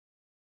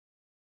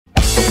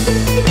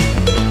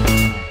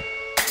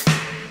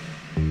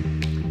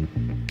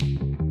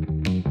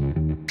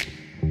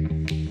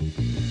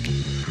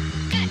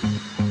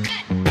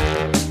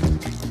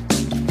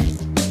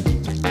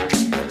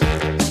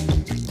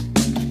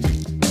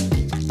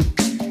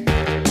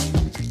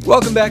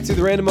Welcome back to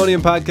the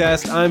Randomonium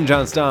Podcast. I'm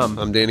John Stom.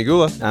 I'm Danny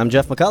Gula. I'm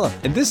Jeff McCullough.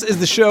 And this is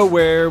the show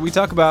where we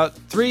talk about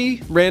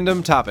 3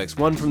 random topics.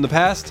 One from the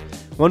past,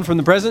 one from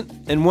the present,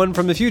 and one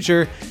from the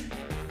future.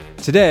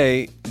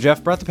 Today,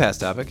 Jeff brought the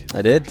past topic.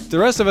 I did. The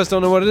rest of us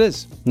don't know what it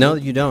is. No,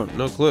 you don't.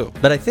 No clue.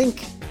 But I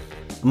think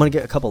I'm going to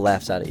get a couple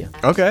laughs out of you.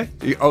 Okay.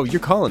 Oh, you're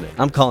calling it.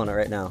 I'm calling it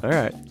right now. All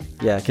right.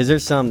 Yeah, because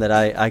there's some that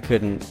I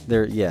couldn't.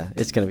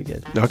 It's going to be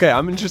good. Okay,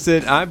 I'm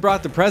interested. I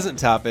brought the present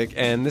topic,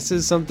 and this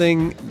is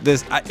something,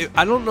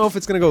 I don't know if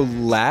it's going to go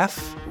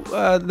laugh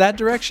that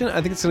direction.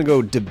 I think it's going to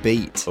go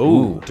debate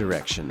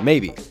direction.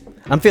 Maybe.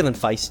 I'm feeling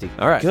feisty.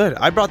 All right. Good.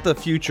 I brought the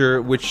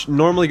future, which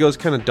normally goes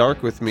kind of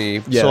dark with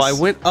me. Yes. So I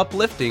went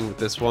uplifting with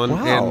this one.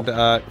 Wow.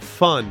 And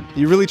fun.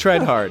 You really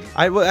tried hard.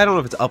 I don't know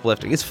if it's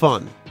uplifting. It's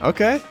fun.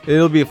 Okay.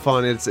 It'll be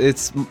fun.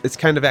 It's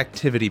kind of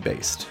activity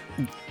based.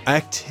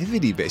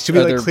 Activity based. Should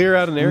we like clear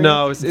out an area?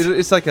 No,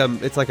 it's like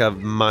a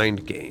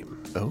mind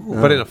game.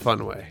 But in a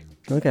fun way.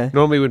 Okay.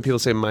 Normally when people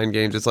say mind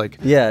games, it's like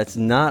It's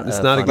not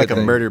Like a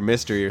murder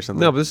mystery or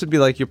something. no, but this would be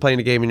like you're playing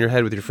a game in your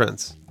head with your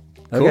friends.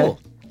 Okay. Cool.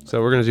 So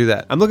we're gonna do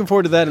that. I'm looking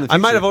forward to that in the future. I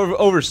might have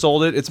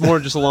oversold it. It's more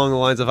just along the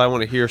lines of I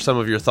want to hear some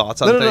of your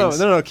thoughts on things.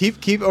 No. Keep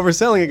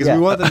overselling it because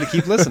we want them to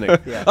keep listening.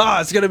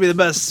 It's going to be the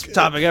best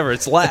topic ever.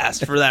 It's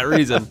last for that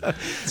reason.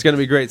 It's going to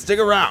be great. Stick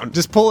around.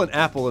 Just pull an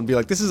Apple and be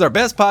like, "This is our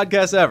best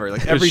podcast ever."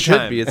 Like every it should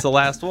time. be. It's the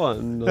last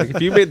one. Like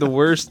if you made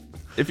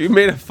if you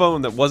made a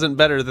phone that wasn't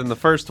better than the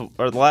first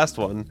or the last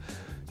one,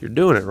 you're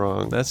doing it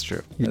wrong. That's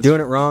true. You're doing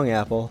it wrong,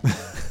 Apple.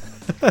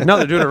 No,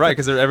 they're doing it right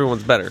because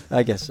everyone's better.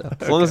 I guess so.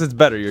 As long as it's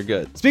better, you're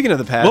good. Speaking of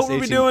the past, What were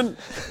we doing?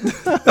 This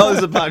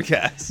is a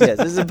podcast. Yes,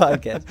 this is a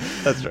podcast.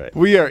 That's right.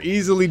 We are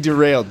easily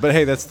derailed, but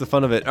hey, that's the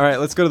fun of it. All right,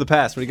 let's go to the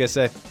past. What do you guys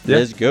say? Yeah.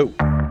 Let's go.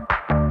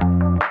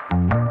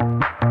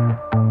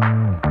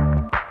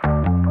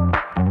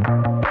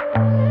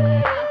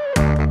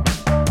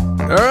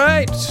 All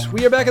right,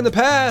 we are back in the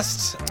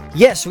past.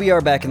 Yes, we are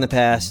back in the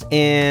past,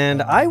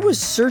 and I was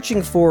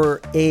searching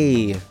for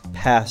a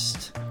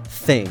past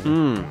thing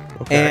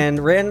and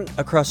ran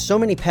across so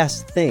many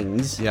past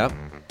things. Yep.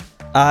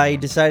 I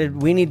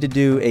decided we need to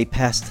do a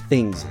past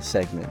things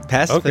segment.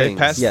 Past things.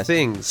 Past Yes.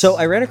 things. So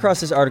I ran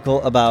across this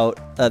article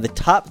about the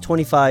top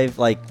 25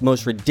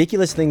 most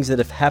ridiculous things that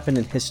have happened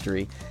in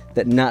history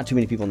that not too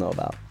many people know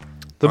about.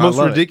 The I most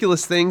love it.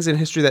 ridiculous things in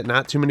history that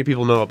not too many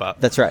people know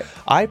about. That's right.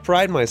 I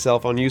pride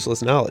myself on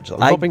useless knowledge. I'm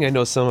hoping I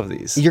know some of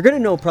these. You're going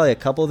to know probably a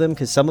couple of them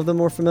because some of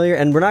them are familiar,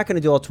 and we're not going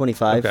to do all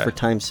 25 Okay. for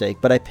time's sake,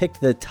 but I picked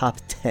the top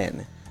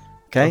 10.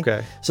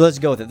 Okay. So let's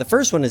go with it. The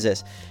first one is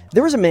this.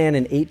 There was a man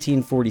in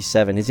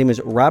 1847. His name was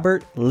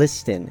Robert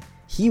Liston.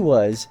 He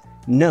was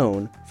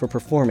known for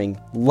performing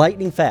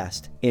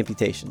lightning-fast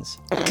amputations.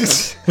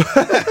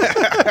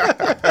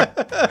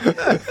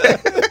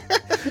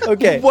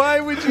 Okay. Why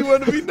would you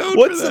want to be known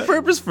What's for the that?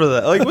 purpose for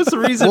that? Like, what's the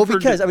reason Well, for...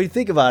 because,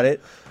 think about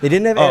it. They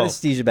didn't have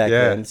anesthesia back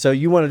yeah. then, so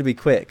you wanted to be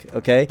quick,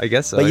 okay? I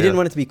guess so, But you yeah. didn't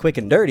want it to be quick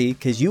and dirty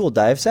because you will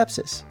die of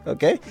sepsis,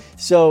 okay?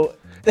 So...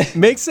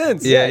 Makes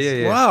sense. Yeah,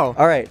 Yes. yeah. Wow.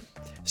 All right.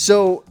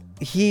 So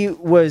he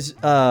was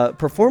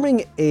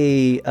performing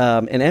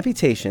an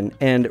amputation,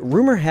 and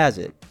rumor has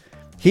it,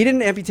 he did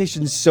an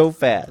amputation so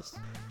fast,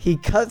 he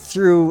cut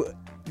through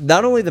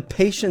not only the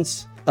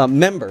patient's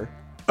member,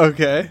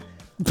 Okay.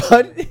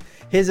 but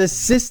his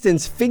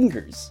assistant's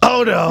fingers.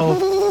 Oh, no.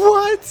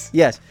 What?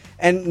 Yes.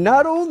 And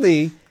not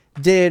only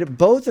did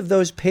both of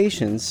those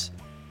patients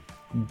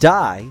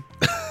die,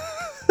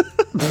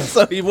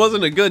 So he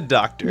wasn't a good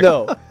doctor.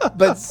 no,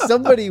 but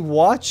somebody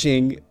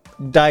watching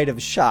died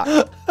of shock.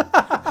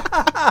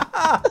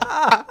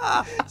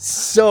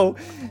 So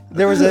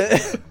there was a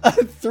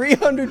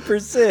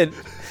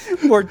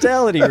 300%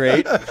 mortality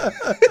rate.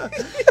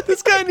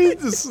 This guy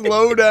needs to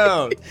slow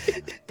down.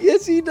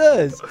 Yes, he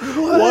does.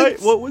 Why?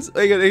 What was...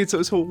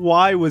 So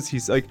why was he...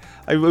 Like,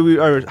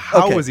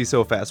 how Okay. was he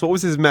so fast? What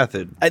was his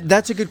method?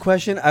 That's a good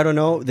question. I don't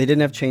know. They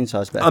didn't have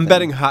chainsaws back I'm then.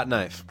 betting hot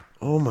knife.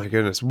 Oh, my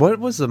goodness. What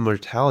was the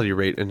mortality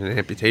rate in an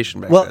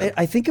amputation back Well, then?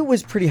 I think it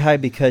was pretty high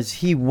because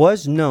he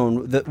was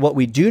known. That what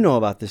we do know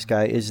about this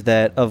guy is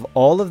that of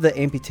all of the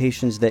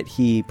amputations that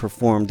he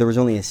performed, there was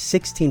only a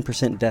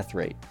 16% death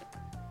rate.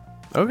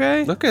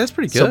 Okay. Okay, that's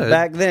pretty So good.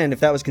 back then,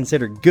 if that was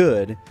considered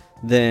good,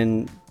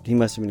 then he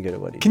must have been good at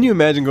what he did. Can you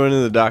imagine going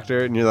to the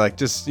doctor and you're like,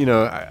 just,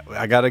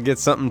 I got to get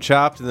something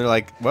chopped. And they're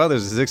like, well,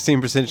 there's a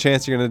 16%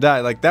 chance you're going to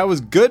die. Like, that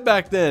was good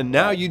back then.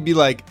 Now you'd be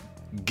like,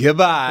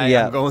 goodbye.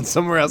 Yeah. I'm going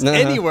somewhere else, Uh-huh.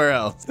 anywhere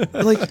else.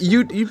 Like,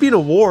 you'd be in a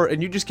war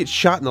and you just get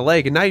shot in the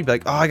leg, and now you'd be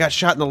like, oh, I got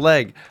shot in the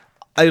leg.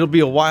 It'll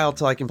be a while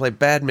till I can play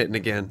badminton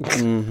again.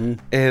 Mm-hmm.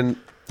 And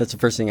That's the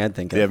first thing I'd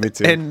think of. Yeah, me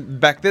too. and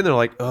back then they're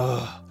like,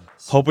 oh,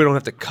 hope we don't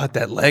have to cut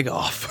that leg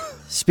off.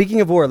 Speaking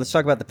of war, let's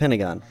talk about the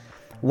Pentagon.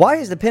 Why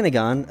is the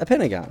Pentagon a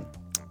Pentagon?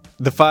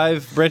 The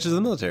 5 branches of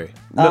the military.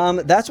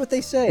 That's what they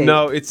say.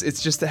 No, it's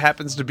just it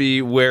happens to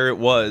be where it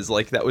was.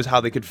 Like that was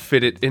how they could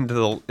fit it into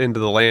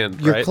the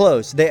land. You're right?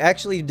 close. They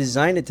actually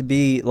designed it to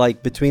be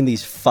like between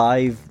these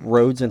 5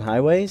 roads and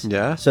highways.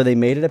 Yeah. So they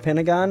made it a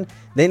pentagon.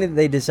 Then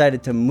they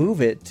decided to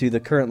move it to the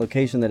current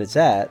location that it's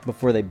at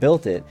before they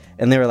built it.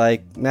 And they were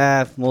like,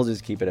 nah, we'll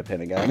just keep it a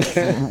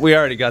pentagon. We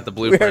already got the We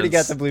blueprints. already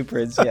got the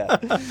blueprints, yeah.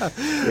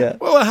 Yeah.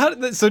 Well, how did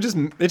that, so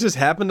it just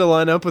happened to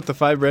line up with the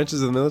 5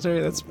 branches of the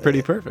military? That's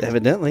pretty perfect.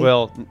 Evidently.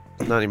 Well,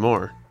 not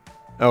anymore.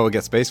 Oh, we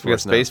got Space We got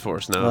Force now. Space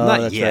Force now. Oh, not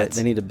that's yet. right.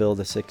 They need to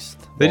build a 6th.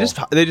 They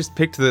wall. just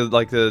picked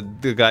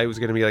the guy who's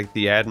going to be like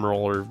the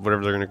admiral or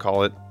whatever they're going to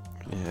call it.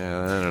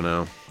 Yeah, I don't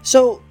know.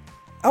 So,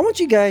 I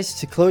want you guys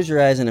to close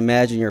your eyes and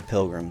imagine you're a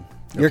pilgrim.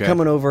 You're Okay.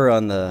 coming over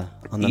on the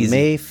Easy.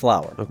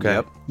 Mayflower. Okay.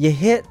 Yep. You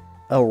hit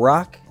a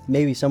rock,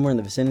 maybe somewhere in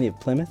the vicinity of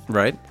Plymouth,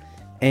 Right?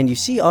 and you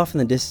see off in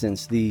the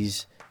distance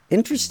these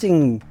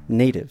interesting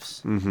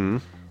natives. Mm-hmm.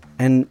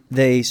 And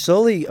they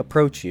slowly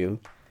approach you.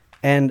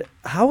 And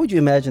how would you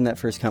imagine that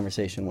first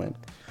conversation went?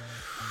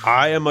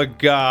 I am a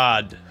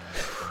god.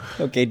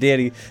 Okay,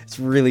 Danny, it's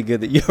really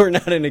good that you're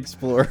not an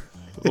explorer.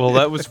 Well,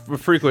 that was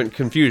frequent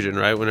confusion,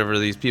 right? Whenever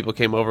these people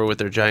came over with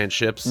their giant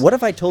ships. What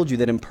if I told you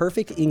that in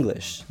perfect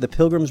English, the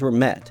pilgrims were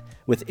met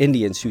with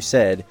Indians who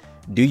said,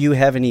 "Do you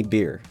have any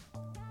beer?"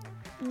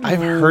 I've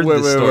heard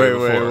this story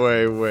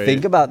before. wait.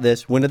 Think about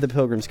this. When did the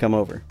pilgrims come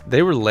over?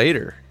 They were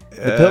later.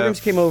 The pilgrims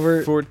came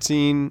over.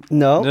 14.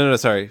 No. No,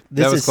 sorry.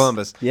 This That was is-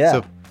 Columbus. Yeah.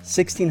 So,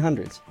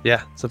 1600s.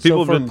 Yeah. So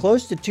people So for have been.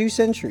 close to 2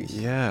 centuries,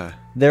 yeah.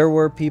 there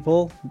were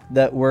people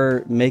that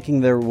were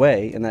making their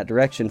way in that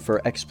direction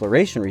for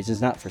exploration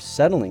reasons, not for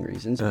settling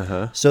reasons.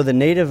 So the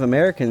Native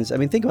Americans, I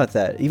mean, think about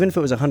that. Even if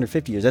it was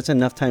 150 years, that's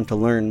enough time to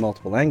learn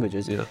multiple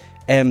languages. Yeah.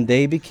 And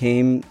they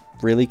became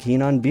really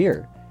keen on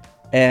beer.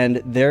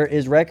 And there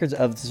is records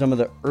of some of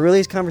the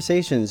earliest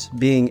conversations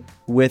being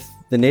with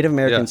the Native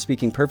Americans Yeah.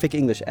 speaking perfect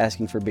English,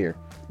 asking for beer.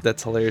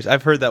 That's hilarious.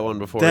 I've heard that one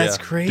before. That's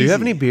yeah. crazy. Do you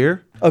have any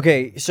beer?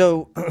 Okay,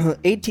 so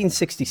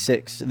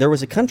 1866, there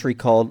was a country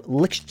called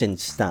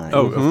Liechtenstein.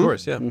 Oh, of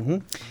course, yeah.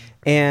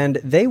 And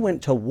they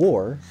went to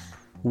war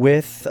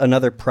with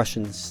another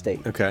Prussian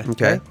state. Okay.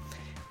 Okay.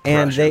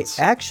 And Prussians.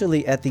 they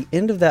actually, at the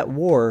end of that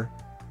war,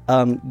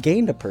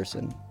 gained a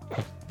person.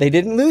 They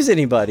didn't lose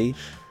anybody.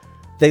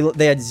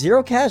 They had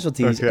 0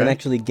 casualties Okay. and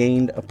actually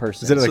gained a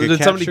person. Is it like So a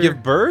did somebody capture?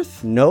 give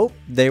birth? Nope.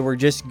 They were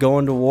just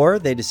going to war.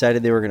 They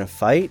decided they were going to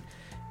fight.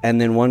 And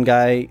then one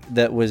guy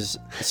that was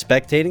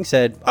spectating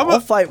said, I'll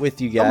fight with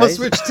you guys. I'm gonna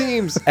switch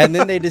teams. And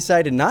then they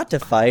decided not to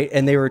fight,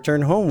 and they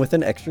returned home with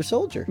an extra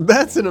soldier.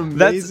 That's an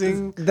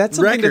amazing That's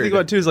something to record. think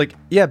about too. Is like,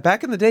 yeah,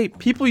 back in the day,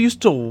 people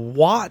used to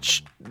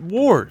watch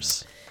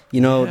wars.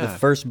 You know, the Yeah.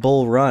 first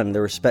Bull Run,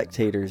 there were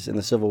spectators in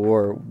the Civil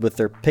War with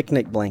their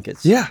picnic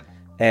blankets. Yeah.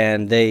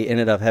 And they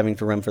ended up having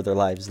to run for their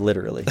lives,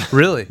 literally.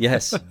 Really?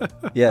 Yes.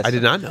 Yes. I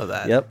did not know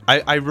that. Yep.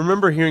 I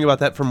remember hearing about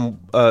that from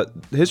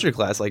history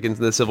class, like in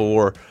the Civil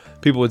War.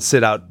 People would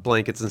sit out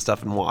blankets and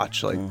stuff and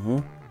watch. Like,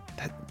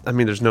 that, I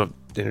mean, there's no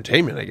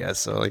entertainment, I guess.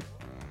 So, like,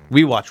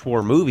 we watch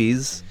war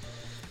movies.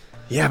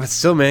 Yeah, but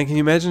still, man, can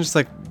you imagine just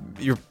like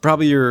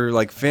your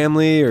like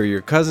family or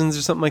your cousins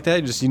or something like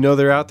that? Just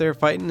they're out there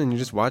fighting and you're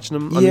just watching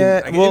them.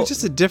 Yeah, well, it's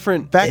just a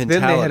different Back then, they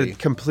had mentality. a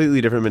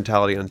completely different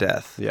mentality on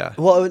death. Yeah,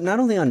 Well, not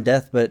only on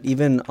death, but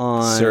even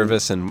on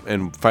service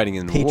and fighting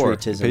in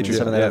patriotism war. and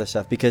some of that yeah. other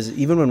stuff. Because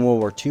even when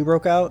World War II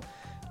broke out,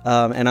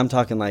 and I'm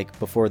talking like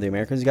before the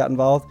Americans got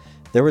involved,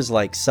 there was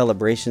like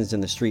celebrations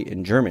in the street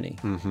in Germany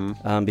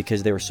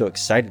because they were so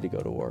excited to go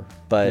to war.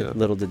 But Yeah.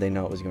 little did they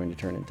know it was going to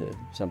turn into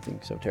something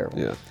so terrible.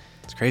 Yeah.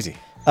 It's crazy.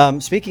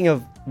 Speaking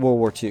of World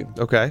War II,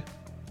 Okay.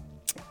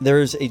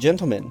 there's a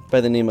gentleman by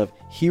the name of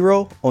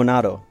Hiro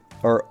Onado,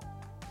 or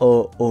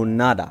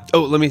Onada.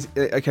 Oh, let me.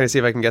 Can I see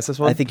if I can guess this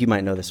one? I think you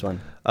might know this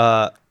one.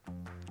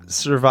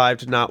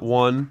 Survived not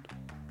 1,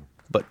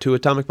 but 2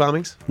 atomic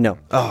bombings. No.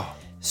 Oh.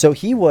 So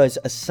he was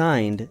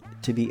assigned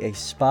to be a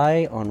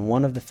spy on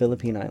one of the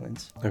Philippine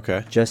Islands.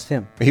 Okay. Just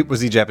him. Was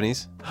he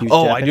Japanese? He was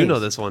Oh, I do Japanese. know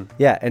this one.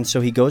 Yeah, and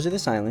so he goes to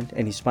this island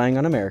and he's spying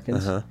on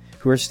Americans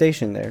who are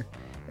stationed there.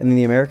 And then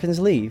the Americans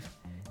leave,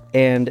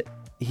 and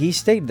he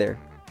stayed there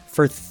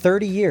for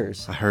 30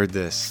 years I heard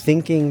this.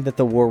 thinking that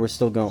the war was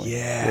still going.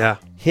 Yeah.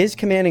 His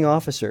commanding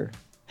officer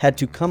had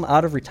to come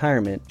out of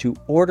retirement to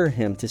order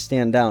him to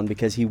stand down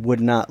because he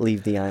would not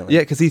leave the island.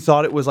 Yeah, because he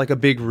thought it was like a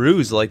big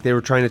ruse, like they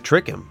were trying to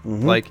trick him.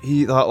 Like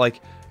he thought,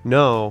 like,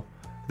 no,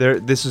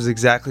 this is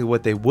exactly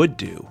what they would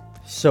do.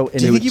 So, and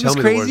Do you he think he tell was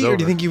me the war's crazy, or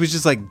do you over. think he was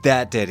just like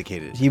that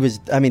dedicated? He was,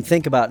 I mean,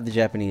 think about the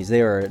Japanese. They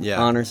are an Yeah.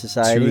 honor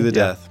society. To the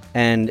death.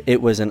 And it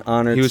was an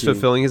honor He was to...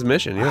 fulfilling his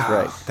mission, yeah.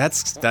 Right.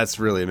 That's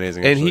really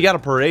amazing. And he actually. got a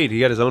parade.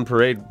 He got his own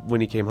parade when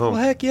he came home.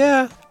 Well, heck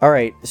yeah. All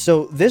right.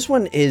 So this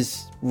one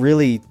is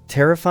really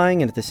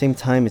terrifying, and at the same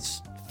time,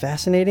 it's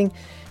fascinating.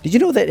 Did you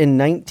know that in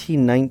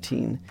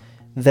 1919,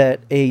 that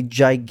a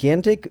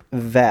gigantic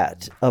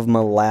vat of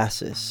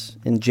molasses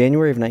in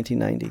January of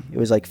 1990, it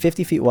was like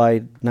 50 feet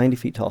wide, 90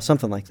 feet tall,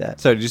 something like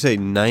that. Sorry, did you say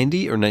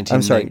 90 or 1919?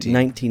 I'm sorry,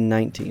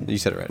 1919. You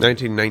said it right.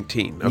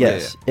 1919. Okay,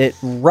 Yes, it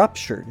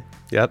ruptured,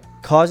 Yep.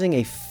 causing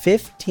a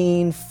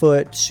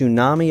 15-foot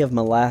tsunami of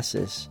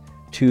molasses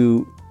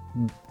to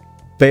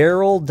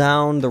barrel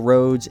down the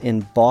roads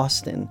in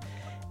Boston,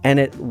 and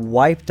it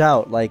wiped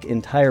out like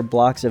entire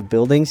blocks of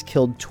buildings,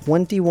 killed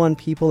 21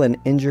 people, and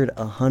injured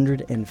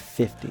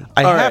 150.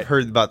 I All have right.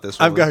 heard about this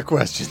one. I've got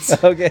questions.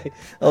 Okay,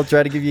 I'll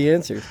try to give you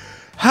answers.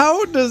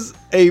 How does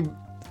a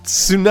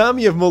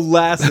tsunami of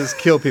molasses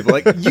kill people?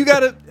 Like, you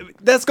gotta,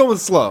 that's going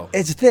slow.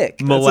 It's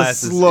thick,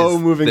 Molasses It's a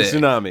slow-moving is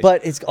thick. tsunami.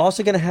 but it's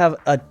also going to have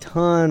a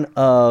ton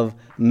of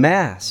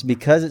mass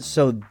because it's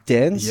so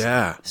dense.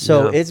 Yeah.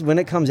 So Yeah. it's when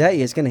it comes at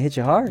you, it's going to hit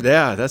you hard.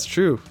 Yeah, that's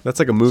true. That's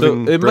like a So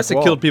moving it must brick have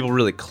wall. killed people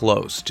really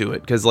close to it,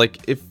 because like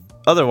if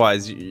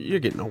otherwise you're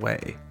getting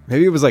away.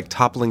 Maybe it was like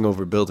toppling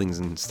over buildings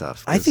and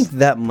stuff. I think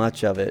that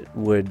much of it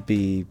would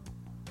be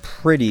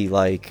pretty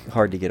like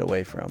hard to get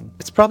away from.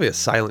 It's probably a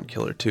silent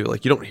killer too.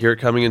 Like you don't hear it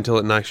coming until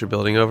it knocks your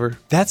building over.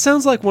 that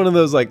sounds like one of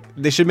those, like,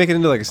 they should make it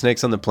into like a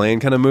Snakes on the Plane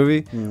kind of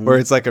movie where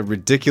it's like a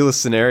ridiculous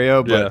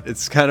scenario, but Yeah.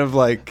 it's kind of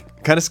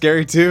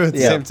scary too at the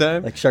same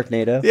time. Like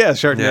Sharknado. Yeah,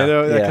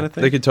 Sharknado, that Yeah. kind of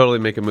thing. They could totally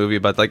make a movie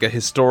about like a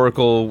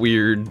historical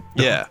weird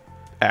Yeah.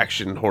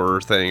 action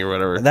horror thing or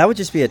whatever. That would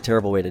just be a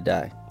terrible way to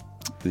die.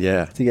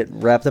 Yeah. To get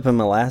wrapped up in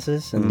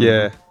molasses. And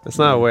Yeah, that's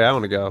not a way I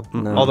want to go.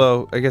 No.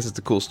 Although I guess it's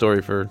a cool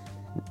story for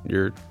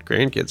your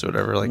grandkids or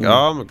whatever. Like,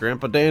 oh, my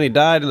grandpa Danny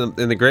died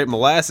in the Great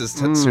Molasses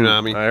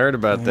Tsunami. I heard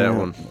about that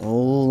one.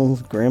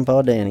 Old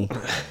Grandpa Danny.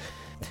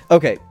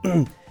 Okay,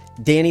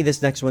 Danny,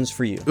 this next one's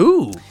for you.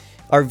 Ooh,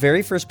 Our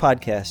very first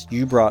podcast,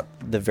 you brought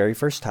the very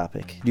first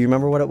topic. Do you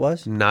remember what it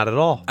was? not at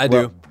all. I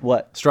do.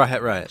 What? Straw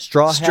Hat Riot.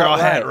 Straw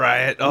Hat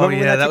Riot. Oh Remember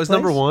when yeah, that took was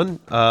number place? one.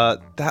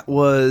 That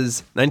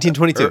was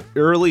 1922.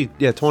 early,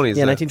 20s.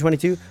 Yeah,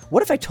 1922.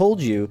 What if I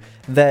told you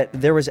that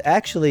there was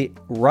actually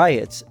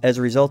riots as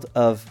a result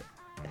of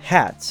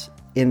hats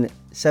in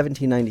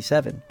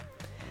 1797?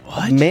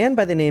 What? A man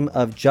by the name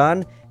of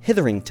John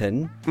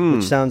Hitherington,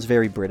 which sounds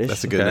very British.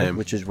 That's a good name.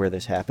 Which is where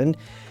this happened,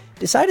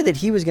 decided that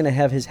he was going to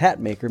have his hat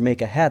maker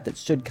make a hat that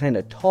stood kind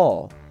of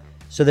tall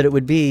so that it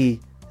would be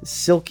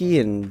silky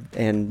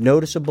and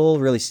noticeable,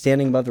 really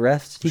standing above the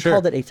rest. He Sure.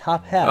 called it a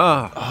top hat.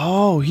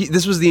 Oh,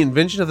 this was the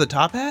invention of the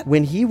top hat?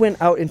 When he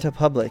went out into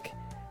public,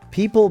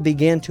 people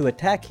began to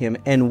attack him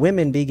and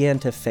women began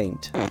to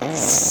faint.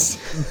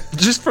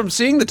 Just from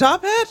seeing the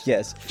top hat?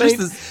 Yes.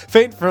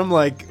 Faint from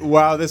like,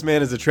 wow, this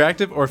man is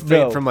attractive, or faint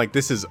No. from like,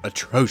 this is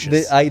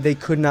atrocious. They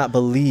could not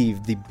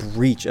believe the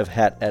breach of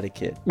hat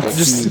etiquette.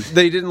 Just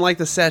they didn't like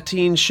the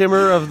sateen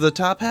shimmer of the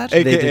top hat?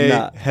 AKA did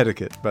not.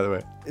 etiquette, by the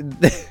way.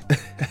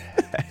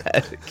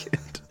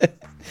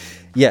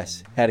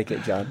 Yes,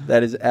 etiquette, John.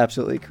 That is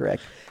absolutely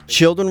correct.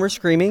 Children were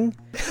screaming.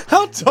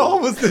 How tall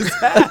was this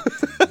hat?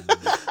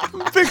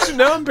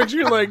 I'm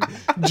picturing like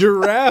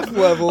giraffe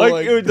level.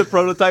 Like, the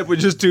prototype was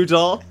just too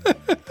tall.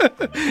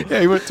 yeah,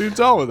 he went too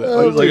tall with it.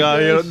 I was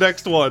like,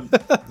 next one.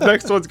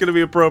 Next one's going to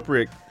be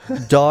appropriate.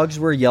 Dogs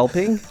were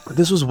yelping.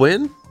 This was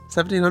when?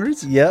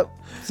 1700s? Yep,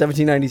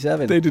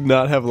 1797. They did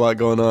not have a lot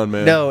going on,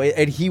 man. No,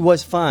 and he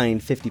was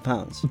fined 50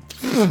 pounds,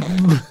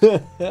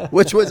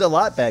 which was a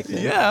lot back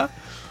then. Yeah.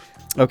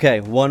 Okay,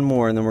 one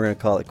more, and then we're going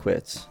to call it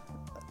quits.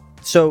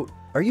 So,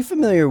 are you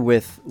familiar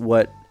with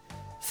what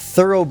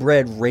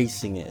thoroughbred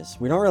racing is?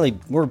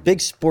 We're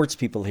big sports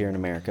people here in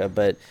America,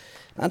 but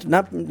not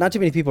too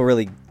many people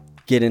really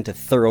get into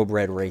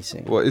thoroughbred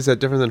racing. Well, is that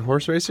different than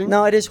horse racing?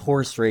 No, it is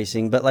horse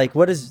racing, but like,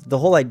 what is the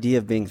whole idea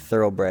of being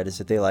thoroughbred? Is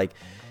that they like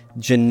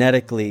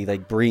genetically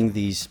like bring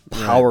these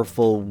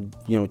powerful,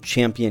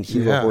 champion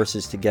hero Yeah.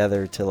 horses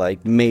together to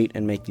like mate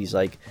and make these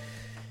like,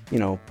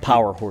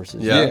 power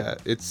horses. Yeah,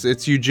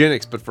 it's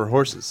eugenics, but for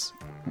horses.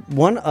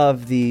 One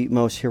of the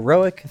most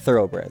heroic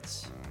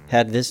thoroughbreds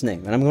had this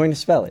name, and I'm going to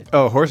spell it.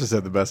 Oh, horses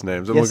have the best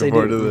names. I'm Yes, looking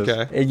they forward do. to this.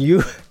 Okay. And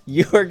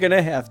you are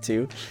gonna have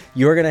to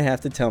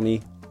tell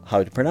me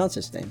how to pronounce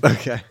his name.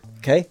 Okay.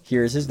 Okay,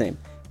 here's his name.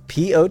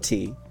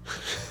 P-O-T.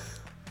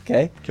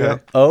 Okay.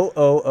 Okay.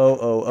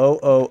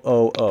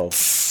 O-O-O-O-O-O-O-O.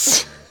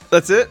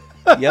 That's it?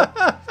 Yep.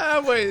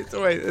 Wait,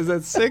 is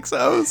that 6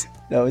 O's?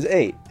 That was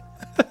 8.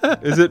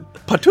 Is it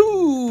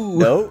Patu?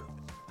 No.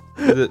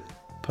 Is it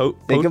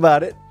Think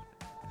about it.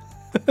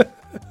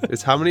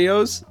 It's how many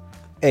O's?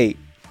 8.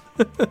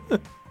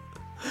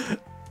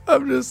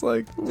 I'm just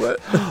like, what?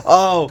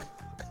 Oh,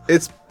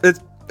 it's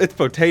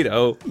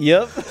potato.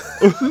 Yep.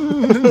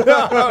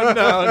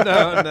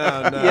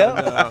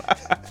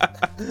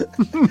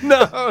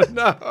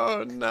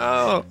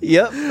 No.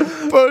 Yep.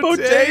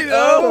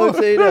 Potato.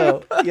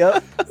 Potato.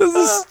 Yep. This is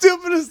the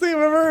stupidest thing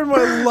I've ever heard in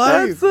my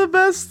life. That's the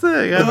best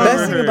thing. The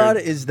best thing about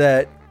it is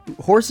that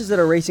horses that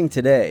are racing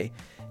today,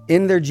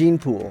 in their gene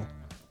pool,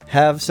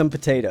 have some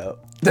potato.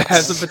 It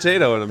has a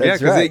potato in them.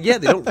 That's Yeah,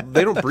 because right.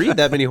 they don't breed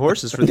that many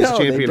horses for these No,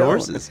 they champion don't.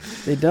 horses.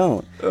 They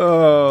don't.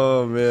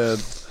 Oh, man.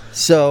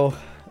 So,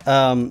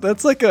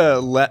 That's like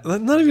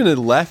not even a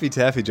Laffy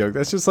Taffy joke.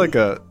 That's just like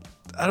a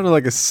I don't know,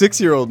 like a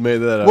 6-year-old made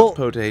that up. Well,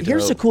 Potato.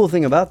 here's the cool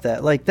thing about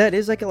that. Like, that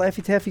is like a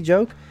Laffy Taffy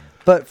joke.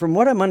 But from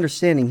what I'm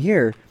understanding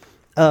here,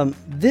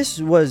 this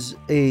was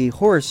a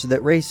horse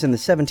that raced in the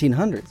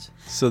 1700s.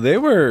 So they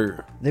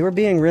were. They were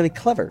being really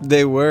clever.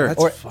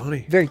 That's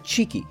funny. Very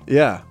cheeky.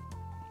 Yeah.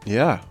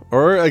 Yeah.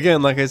 Or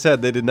again, like I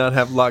said, they did not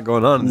have a lot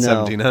going on in the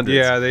No. 1700s.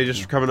 Yeah, they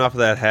just coming off of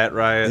that hat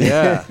riot.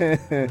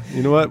 Yeah.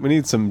 You know what? We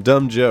need some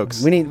dumb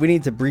jokes. We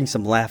need to bring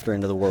some laughter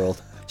into the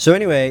world. So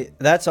anyway,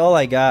 that's all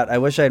I got. I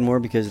wish I had more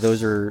because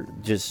those are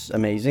just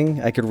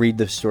amazing. I could read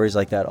the stories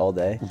like that all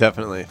day.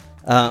 Definitely.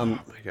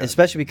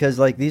 Especially because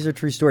like these are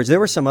true stories. There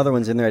were some other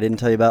ones in there I didn't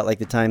tell you about, like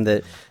the time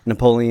that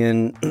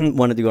Napoleon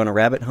wanted to go on a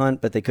rabbit hunt,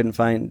 but they couldn't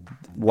find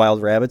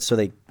wild rabbits, so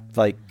they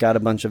like got a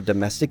bunch of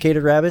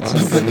domesticated rabbits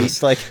and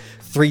released like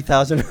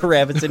 3,000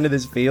 rabbits into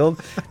this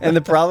field. And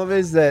the problem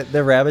is that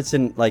the rabbits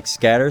didn't like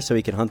scatter so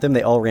he could hunt them.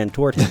 They all ran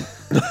toward him.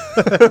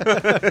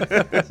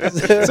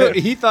 So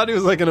he thought he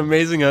was like an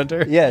amazing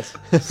hunter. Yes.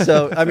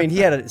 So, I mean, he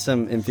had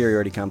some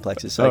inferiority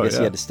complexes, so I guess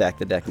he had to stack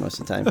the deck most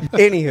of the time.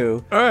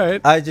 Anywho, All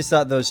right. I just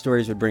thought those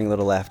stories would bring a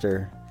little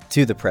laughter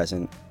to the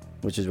present,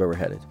 which is where we're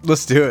headed.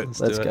 Let's do it.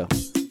 Let's go.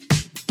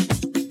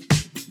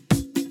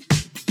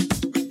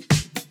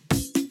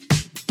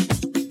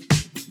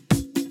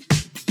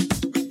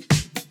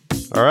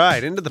 All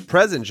right, into the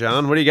present,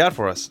 John. What do you got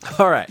for us?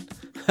 All right.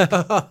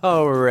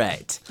 All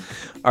right.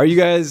 Are you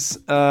guys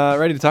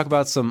ready to talk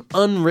about some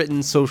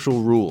unwritten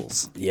social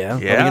rules? Yeah. Are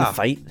we Yeah. going to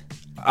fight?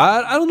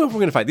 I don't know if we're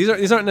gonna fight.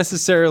 These aren't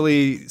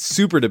necessarily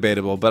super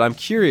debatable, but I'm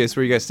curious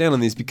where you guys stand on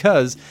these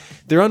because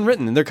they're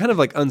unwritten and they're kind of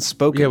like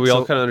unspoken. Yeah, we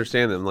all So- kind of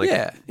understand them. Like,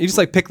 Yeah, you just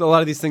like pick a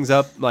lot of these things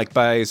up like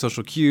by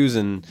social cues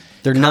and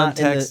They're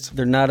context.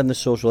 they're not in the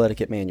social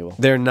etiquette manual.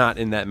 They're not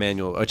in that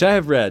manual, which I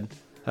have read.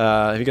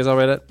 Have you guys all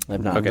read it?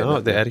 I've not. Okay.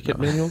 no, the etiquette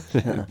manual.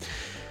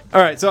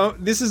 All right, so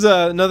this is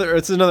another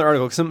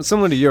article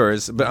similar to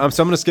yours, but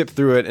so I'm going to skip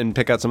through it and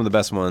pick out some of the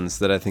best ones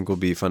that I think will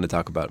be fun to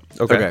talk about.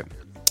 Okay.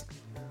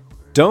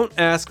 Don't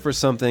ask for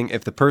something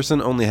if the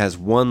person only has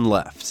one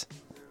left.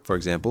 For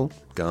example,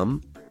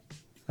 gum,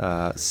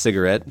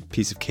 cigarette,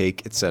 piece of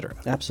cake, etc.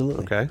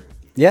 Absolutely. Okay.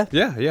 Yeah.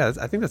 Yeah.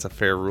 I think that's a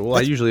fair rule. I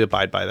usually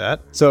abide by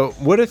that. So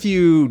what if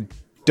you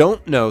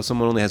don't know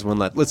someone only has one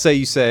left? Let's say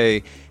you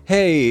say,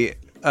 hey,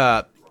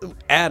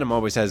 Adam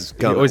always has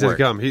gum. He always at has work.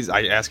 gum.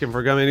 I ask him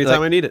for gum anytime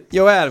Like, I need it.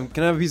 Yo, Adam,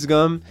 can I have a piece of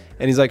gum?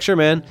 And he's like, sure,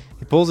 man.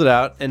 He pulls it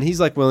out, and he's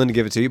like willing to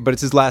give it to you, but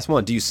it's his last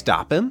one. Do you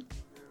stop him?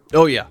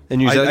 Oh yeah. And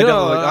you're I like, definitely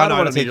 "No, like, I don't no,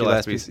 wanna need take your your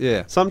last last piece. piece."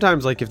 Yeah.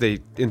 Sometimes, like if they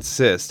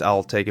insist,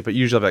 I'll take it. But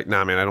usually, I'm like,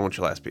 nah, man, I don't want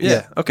your last piece.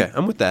 Yeah. Okay,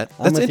 I'm with that.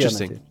 I'm That's with you on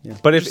that interesting. too. Yeah.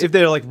 But if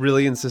they're like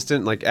really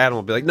insistent, like Adam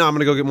will be like, no, I'm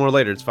gonna go get more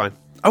later. It's fine.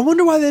 I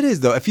wonder why that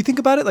is, though. If you think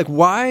about it, like,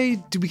 why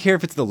do we care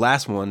if it's the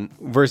last one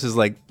versus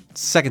like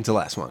second to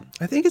last one?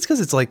 I think it's because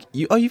it's like,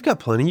 you've got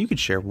plenty. You could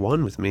share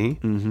one with me.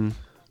 Mm-hmm.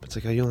 But it's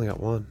like, oh, you only got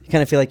one. You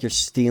kind of feel like you're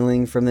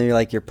stealing from them. You're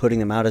like you're putting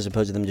them out as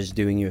opposed to them just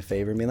doing you a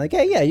favor and being like,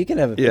 hey, yeah, you can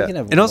have it. Yeah. You can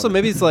have And also, one.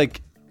 maybe it's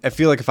like, I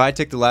feel like if I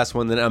take the last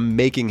one, then I'm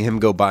making him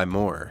go buy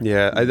more.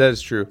 Yeah, that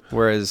is true.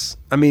 Whereas,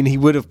 I mean, he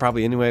would have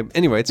probably anyway.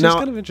 Anyway, it's just Now,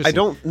 kind of interesting. I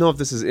don't know if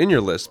this is in your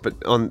list, but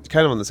on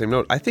the same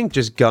note, I think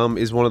just gum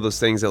is one of those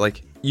things that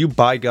like you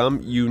buy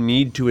gum, you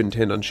need to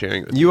intend on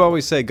sharing it. You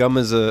always say gum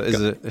is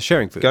a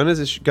sharing food. Gum is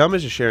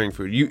a sharing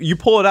food. You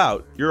pull it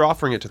out, you're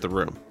offering it to the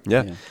room.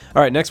 Yeah.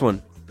 All right, next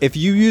one. If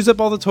you use up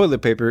all the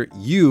toilet paper,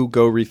 you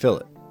go refill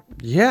it.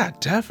 Yeah,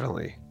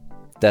 definitely.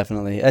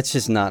 Definitely. That's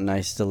just not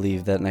nice to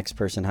leave that next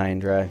person high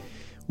and dry.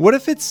 What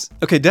if it's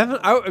okay?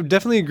 I would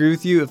definitely agree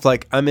with you. If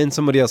like I'm in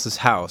somebody else's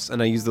house and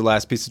I use the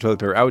last piece of toilet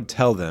paper, I would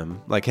tell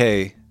them like,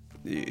 "Hey,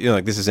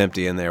 like this is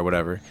empty in there,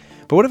 whatever."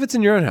 But what if it's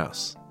in your own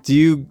house? Do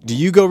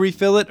you go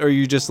refill it, or are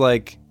you just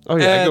like, Oh,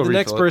 yeah, I go the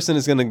next refill it. person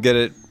is gonna get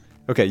it?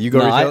 Okay, you go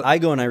No, refill it. I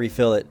go and I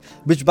refill it.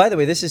 Which, by the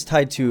way, this is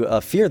tied to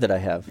a fear that I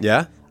have.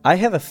 Yeah. I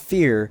have a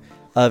fear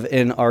of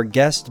in our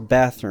guest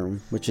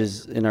bathroom, which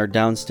is in our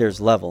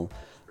downstairs level,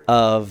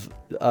 of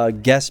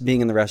guests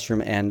being in the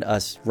restroom and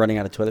us running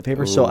out of toilet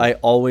paper. So I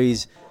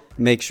always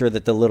make sure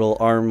that the little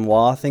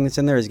armoire thing that's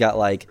in there has got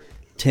like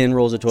 10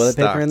 rolls of toilet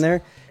paper in Stocked.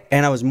 there.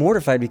 And I was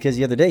mortified because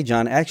the other day,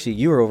 John, actually,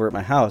 you were over at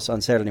my house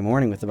on Saturday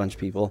morning with a bunch of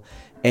people.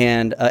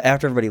 And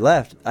after everybody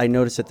left, I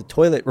noticed that the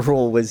toilet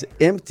roll was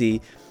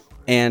empty.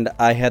 And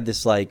I had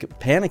this like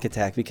panic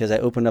attack because I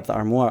opened up the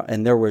armoire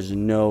and there was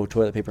no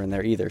toilet paper in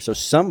there either. So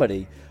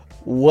somebody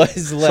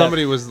was left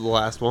Somebody was the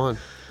last one.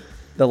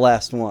 the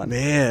last one.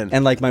 Man.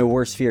 And like my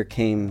worst fear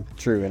came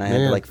true and I had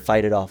to Man. like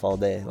fight it off all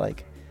day.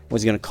 Like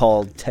was going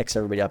to text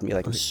everybody up and be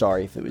like, I'm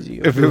sorry if it was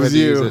you. If it Who was had to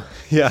use you, it?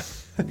 yeah.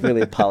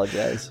 Really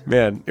apologize.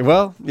 Man,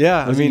 well,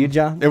 yeah. Was I it mean, you,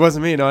 John? It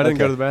wasn't me. No, I didn't Okay.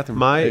 go to the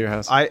bathroom at your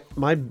house.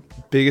 My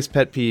biggest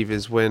pet peeve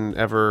is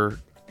whenever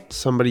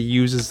somebody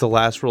uses the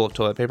last roll of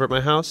toilet paper at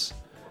my house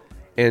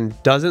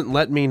and doesn't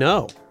let me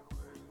know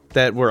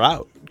that we're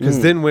out.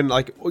 Because then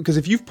because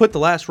if you've put the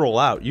last roll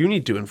out, you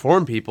need to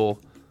inform people,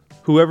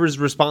 whoever's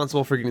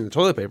responsible for getting the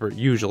toilet paper,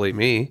 usually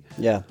me,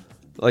 Yeah.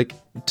 like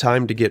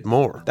time to get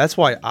more. That's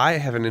why I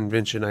have an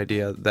invention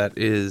idea that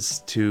is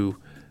to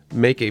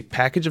make a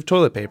package of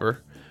toilet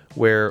paper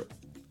where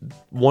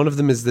one of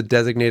them is the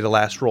designated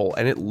last roll,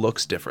 and it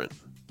looks different.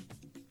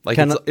 Like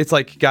it's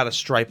like got a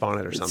stripe on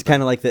it or It's something.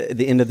 kind of like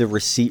the end of the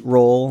receipt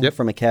roll Yep.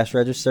 from a cash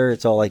register.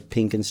 It's all like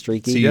pink and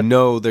streaky. So you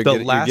know you're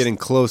getting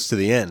close to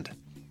the end.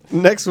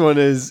 Next one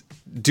is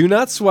do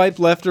not swipe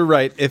left or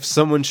right if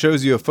someone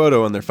shows you a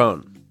photo on their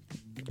phone.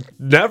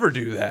 Never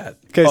do that.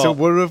 Okay, so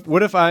Oh.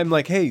 what if I'm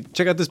like, hey,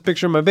 check out this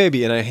picture of my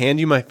baby, and I hand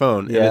you my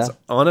phone, and Yeah. it's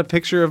on a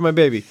picture of my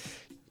baby.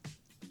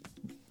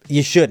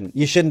 You shouldn't.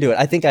 You shouldn't do it.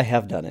 I think I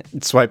have done it.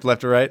 Swipe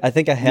left or right? I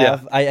think I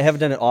have. I haven't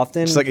done it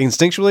often. Just like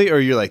instinctually, or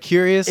you're like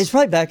curious? It's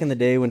probably back in the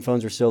day when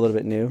phones were still a little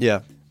bit new.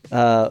 Yeah.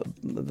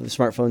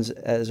 Smartphones,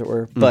 as it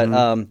were. But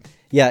Mm-hmm.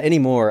 yeah,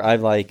 anymore,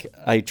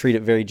 I treat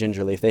it very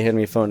gingerly. If they hand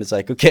me a phone, it's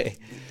like, okay,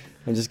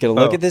 I'm just gonna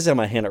look Oh. at this and I'm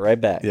gonna hand it right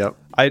back. Yep.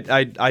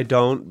 I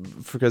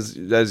don't, because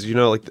as you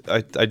know, like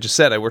I just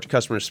said, I worked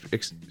customer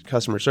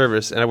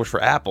service, and I worked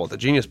for Apple at the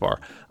Genius Bar.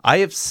 I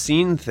have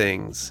seen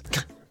things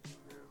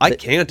I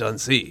can't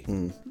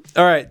unsee.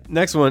 All right,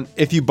 next one.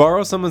 If you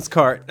borrow someone's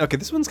car, okay,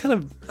 this one's kind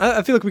of,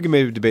 I feel like we can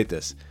maybe debate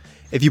this.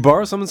 If you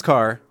borrow someone's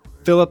car,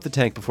 fill up the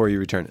tank before you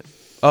return it.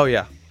 Oh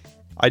yeah,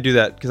 I do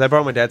that because I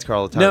borrow my dad's car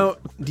all the time. Now,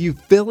 do you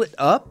fill it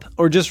up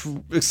or just,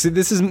 see,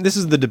 this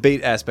is the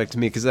debate aspect to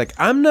me, because like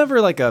I'm never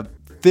like a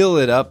fill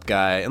it up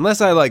guy unless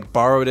I like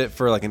borrowed it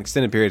for like an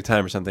extended period of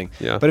time or something.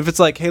 Yeah. But if it's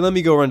like, hey, let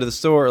me go run to the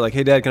store, or like,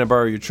 hey, Dad, can I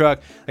borrow your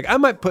truck? Like I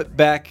might put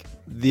back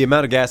the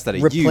amount of gas that I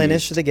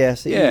Replenish use. the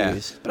gas that Yeah, you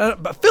use.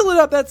 but fill it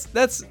up.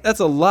 That's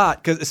a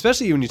lot, because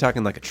especially when you're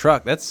talking like a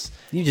truck. That's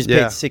You just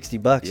Yeah. paid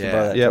 $60 to Yeah.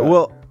 borrow that Yeah, truck.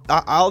 well,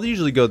 I'll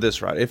usually go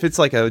this route. If it's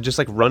like a just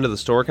like run to the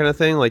store kind of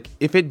thing, like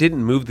if it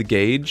didn't move the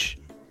gauge,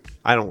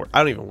 I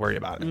don't even worry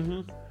about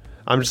it.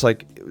 I'm just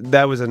like,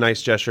 that was a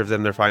nice gesture of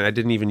them. They're fine. I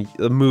didn't even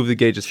move the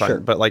gauge. Is fine. Sure.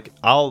 But like,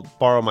 I'll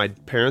borrow my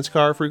parents'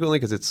 car frequently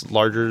because it's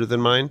larger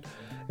than mine,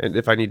 and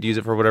if I need to use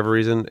it for whatever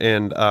reason,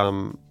 and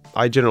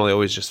I generally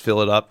always just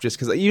fill it up, just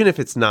because even if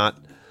it's not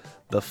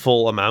the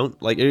full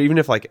amount, like even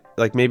if like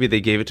maybe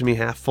they gave it to me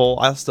half full,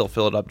 I'll still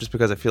fill it up just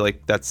because I feel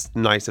like that's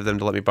nice of them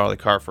to let me borrow the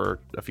car for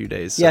a few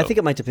days. Yeah, I So, think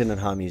it might depend on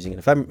how I'm using it.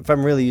 If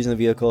I'm really using the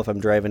vehicle, if I'm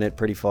driving it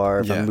pretty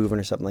far, if Yeah. I'm moving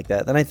or something like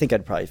that, then I think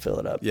I'd probably fill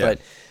it up. Yeah. But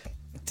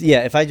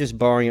yeah, if I just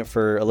borrowing it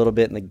for a little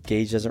bit and the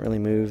gauge doesn't really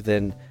move,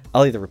 then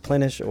I'll either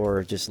replenish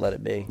or just let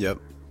it be. Yep,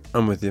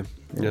 I'm with you.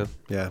 yeah.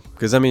 Yeah,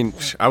 because I mean,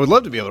 I would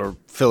love to be able to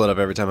fill it up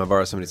every time I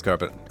borrow somebody's car,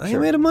 but I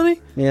ain't made of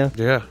money. Yeah.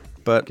 Yeah.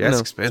 But Gas you know,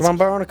 expensive. So I'm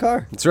borrowing a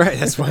car. that's right.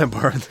 That's why I'm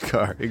borrowing the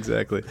car.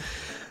 Exactly.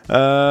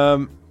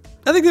 I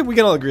think that we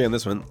can all agree on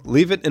this one.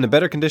 Leave it in a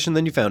better condition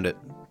than you found it.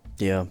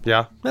 Yeah.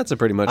 Yeah. That's a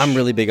pretty much. I'm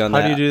really big on How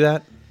that. do you do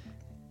that?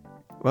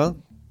 well.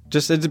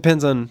 Just it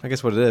depends on, I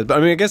guess, what it is. But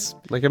I mean, I guess,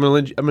 Like I'm gonna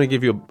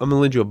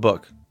lend you a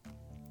book.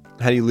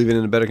 how do you leave it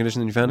in a better condition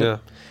than you found Yeah. it?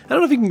 I don't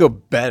know if you can go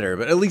better,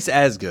 but at least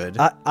as good.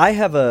 I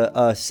have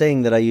a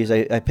saying that I use.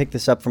 I picked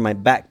this up from my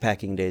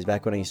backpacking days,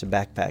 back when I used to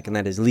backpack, and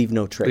that is leave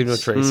no trace. Leave no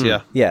trace.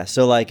 Yeah. Yeah,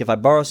 so like if I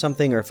borrow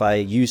something or if I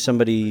use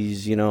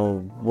somebody's,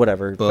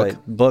 whatever,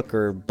 book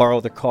or borrow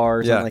the car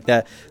or something Yeah. like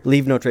that,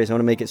 leave no trace. I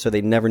want to make it so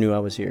they never knew I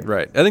was here.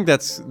 Right. I think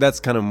that's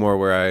kind of more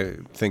where I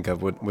think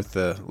of with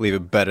the leave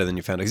it better than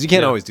you found it, because you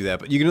can't Yeah. always do that,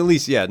 but you can at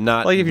least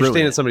not Like if you're ruin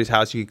staying it. at somebody's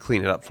house, you could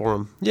clean it up for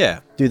them. Yeah.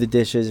 Do the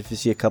dishes if you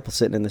see a couple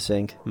sitting in the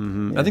sink.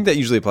 I think that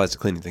usually applies to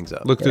cleaning things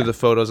up. Look through the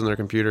photos on their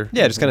computer.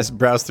 Yeah, just kind of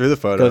browse through the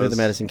photos. Go through the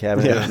medicine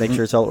cabinet, Yeah. make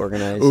sure it's all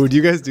organized. Oh, do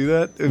you guys do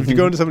that? If you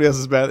go into somebody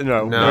else's bathroom,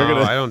 no, No, we're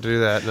gonna. I don't do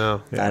that.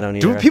 No. I don't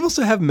either. Do people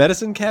still have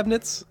medicine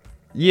cabinets?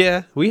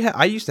 Yeah,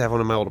 I used to have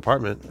one in my old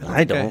apartment.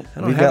 I don't. Okay. I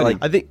don't We've have got any. like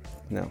I think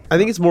no.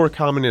 it's more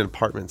common in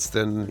apartments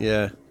than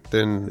Yeah.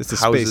 it's a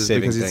houses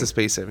space-saving because it's thing. a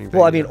space saving thing.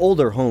 Well, I mean, yeah.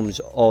 older homes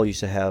all used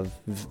to have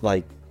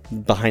like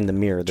behind the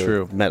mirror.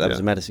 True. That was Yeah.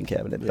 a medicine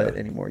cabinet, but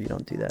anymore you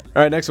don't do that.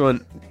 All right, next one.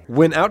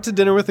 When out to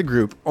dinner with a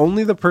group,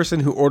 only the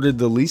person who ordered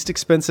the least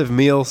expensive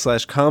meal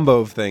 /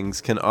 combo of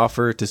things can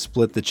offer to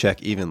split the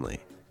check evenly.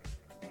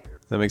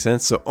 Does that make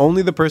sense? So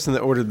only the person that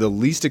ordered the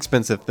least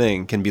expensive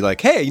thing can be like,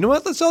 hey, you know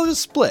what? Let's all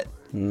just split.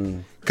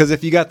 Because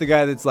if you got the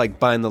guy that's like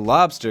buying the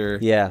lobster,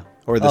 Yeah.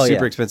 or the Oh,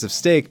 super yeah. expensive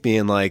steak,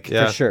 being like,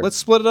 Yeah. For sure. let's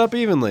split it up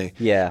evenly.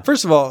 Yeah.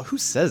 First of all, who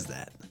says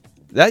that?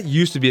 That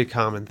used to be a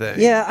common thing.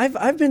 Yeah,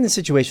 I've been in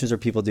situations where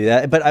people do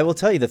that, but I will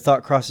tell you, the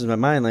thought crosses my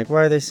mind, like,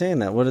 why are they saying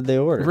that? What did they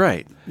order?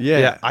 Right. Yeah.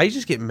 Yeah, I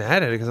just get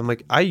mad at it because I'm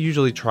like, I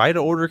usually try to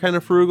order kind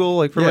of frugal,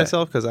 like for Yeah.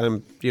 myself, because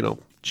I'm,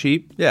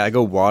 cheap. Yeah, I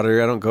go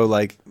water. I don't go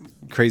like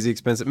crazy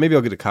expensive. Maybe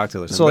I'll get a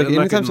cocktail or something. So like but I'm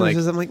not anytime getting, someone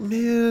says, I'm like,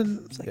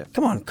 man,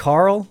 Come on,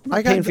 Carl. I'm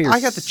I paying for your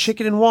got the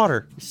chicken and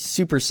water.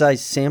 supersized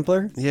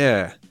sampler.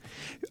 Yeah.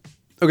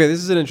 Okay, this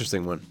is an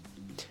interesting one.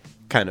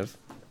 Kind of.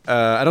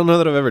 I don't know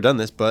that I've ever done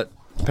this, but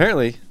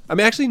apparently, I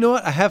mean, actually, you know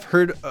what? I have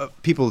heard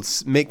people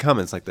make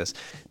comments like this.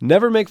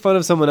 Never make fun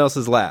of someone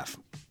else's laugh.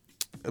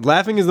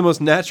 Laughing is the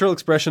most natural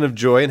expression of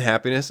joy and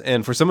happiness,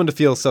 and for someone to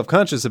feel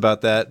self-conscious about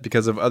that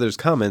because of others'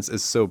 comments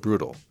is so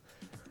brutal.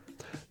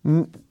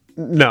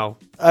 No.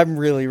 I'm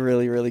really,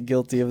 really, really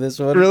guilty of this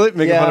one. Really?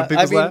 Making fun of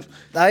people's laugh?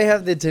 I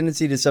have the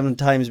tendency to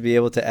sometimes be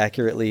able to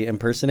accurately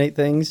impersonate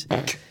things.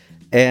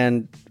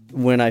 And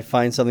when I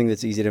find something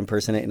that's easy to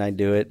impersonate and I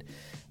do it,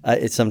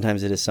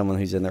 Sometimes it is someone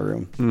who's in the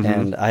room,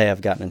 and I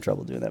have gotten in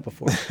trouble doing that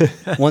before.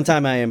 One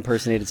time I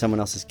impersonated someone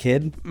else's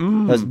kid. That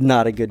was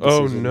not a good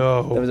Oh, decision.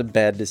 no. That was a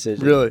bad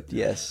decision. Really?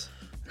 Yes.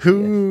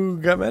 Who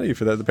got mad at you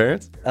for that? The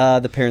parents?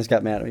 The parents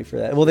got mad at me for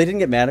that. Well, they didn't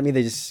get mad at me.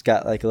 They just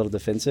got like a little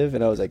defensive,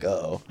 and I was like,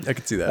 "Oh, I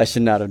could see I that.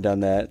 should not have done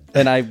that."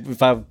 And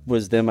if I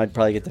was them, I'd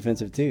probably get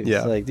defensive too. Yeah.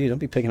 It's like, dude, don't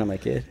be picking on my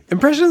kid.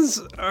 Impressions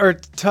are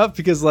tough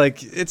because,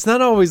 like, it's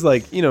not always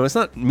like, it's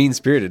not mean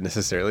spirited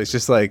necessarily. It's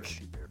just like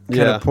kind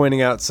Yeah. of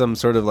pointing out some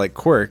sort of like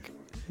quirk.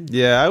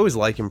 Yeah, I always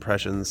like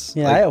impressions.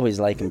 Yeah, I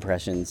always like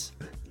impressions.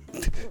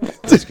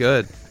 That's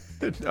good.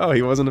 Oh,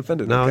 he wasn't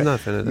offended. No, Okay. I'm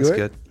not offended. That's were?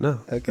 good. No,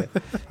 Okay.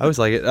 I always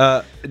like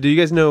it. Do you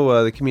guys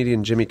know the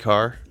comedian Jimmy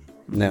Carr?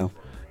 No.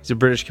 He's a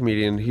British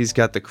comedian. He's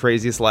got the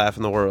craziest laugh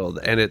in the world,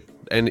 and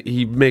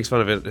he makes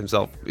fun of it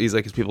himself. He's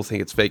like, because people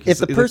think it's fake. If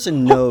the He's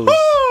person knows,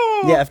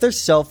 yeah, if they're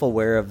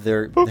self-aware of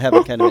their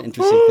having kind of an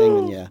interesting thing,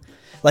 then yeah.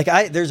 Like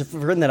there's a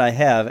friend that I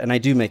have, and I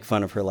do make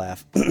fun of her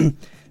laugh.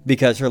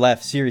 Because her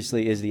laugh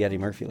seriously is the Eddie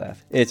Murphy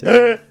laugh. It's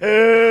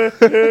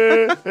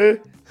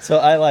so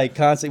I like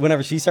constantly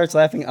whenever she starts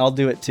laughing, I'll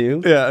do it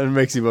too. Yeah, and it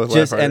makes you both laugh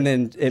Just harder. and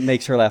then it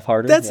makes her laugh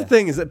harder. That's Yeah. the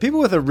thing, is that people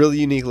with a really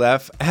unique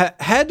laugh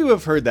had to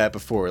have heard that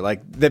before.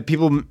 Like, that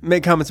people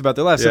make comments about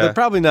their laugh, so Yeah. they're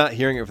probably not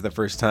hearing it for the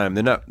first time.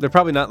 They're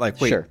probably not like,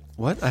 wait, Sure.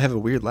 what? I have a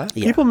weird laugh?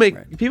 Yeah. people make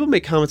right. people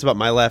make comments about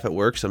my laugh at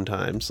work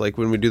sometimes. Like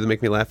when we do the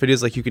Make Me Laugh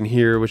videos, like you can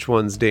hear which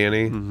one's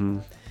Danny.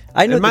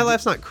 I know And my the-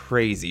 laugh's not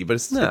crazy, but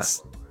it's Nah.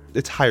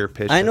 it's higher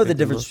pitched. I know the think,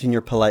 difference between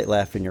your polite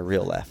laugh and your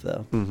real laugh,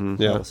 though.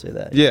 Yeah, I will say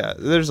that. Yeah,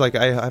 there's like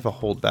I have a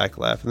hold back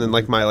laugh, and then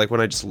like my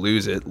when I just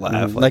lose it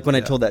laugh. Like when I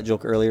yeah. told that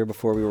joke earlier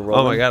before we were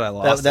rolling. Oh my god, I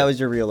lost. That it. was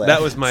your real laugh.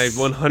 That was my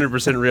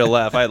 100% real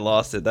laugh. I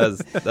lost it.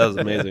 That was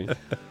amazing.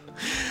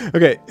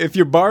 Okay, if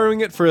you're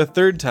borrowing it for a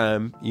third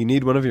time, you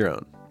need one of your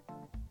own.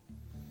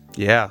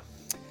 Yeah,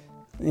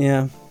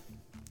 Yeah,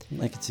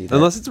 I could see that.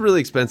 unless it's a really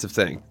expensive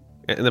thing,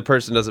 and the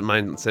person doesn't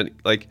mind sending.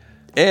 Like,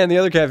 And the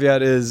other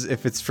caveat is,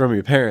 if it's from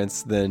your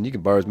parents, then you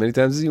can borrow as many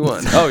times as you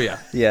want. oh yeah,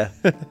 yeah,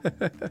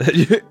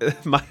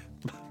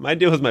 my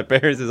deal with my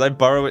parents is I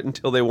borrow it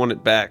until they want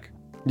it back.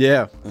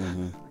 Yeah.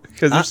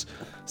 Because there's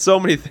so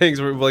many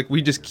things where like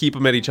we just keep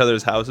them at each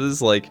other's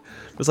houses. Like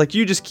it's like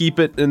you just keep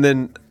it, and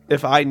then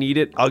if I need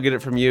it, I'll get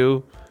it from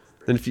you.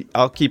 Then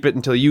I'll keep it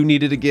until you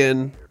need it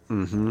again.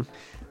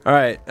 All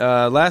right,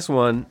 last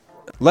one.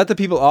 Let the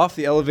people off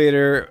the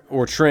elevator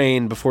or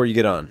train before you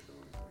get on.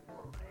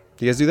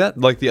 Do you guys do that?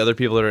 Like the other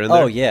people that are in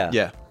there. Oh yeah,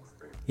 Yeah.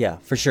 yeah,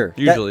 for sure.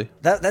 Usually.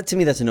 that to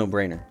me, that's a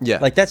no-brainer. Yeah.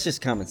 like that's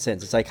just common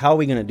sense. It's like, how are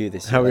we gonna do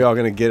this? How are we all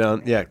gonna get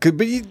on? Yeah, but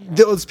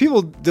those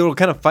people that'll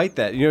kind of fight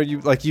that.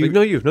 Like,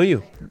 no,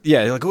 you.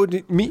 Yeah, you're like, oh,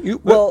 me,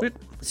 you. Well,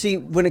 see,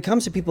 when it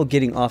comes to people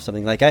getting off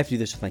something, like I have to do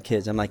this with my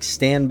kids. I'm like,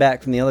 stand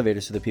back from the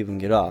elevator so that people can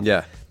get off.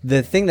 Yeah.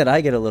 The thing that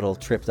I get a little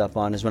tripped up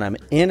on is when I'm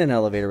in an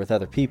elevator with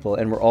other people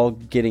and we're all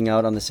getting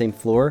out on the same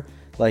floor.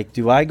 Like,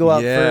 do I go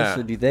out Yeah. first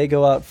or do they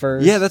go out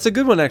first? Yeah, that's a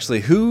good one actually.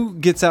 Who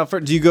gets out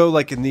first? Do you go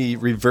like in the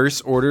reverse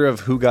order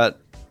of who got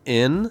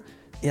in?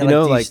 Yeah,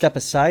 do you step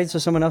aside so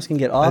someone else can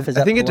get off? Is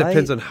I that think it polite?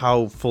 depends on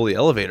how full the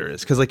elevator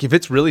is. Because like if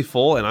it's really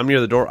full and I'm near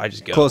the door, I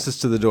just go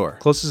closest to the door.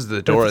 Closest to the But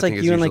if door. it's I like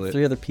think you is and usually like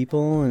three other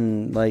people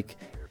and like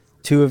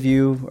two of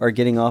you are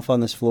getting off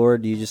on this floor.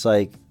 Do you just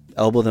like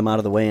elbow them out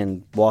of the way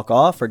and walk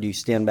off, or do you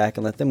stand back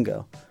and let them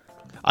go?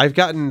 I've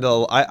gotten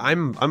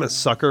I'm a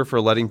sucker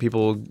for letting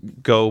people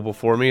go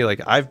before me.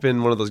 Like I've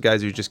been one of those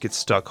guys who just gets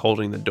stuck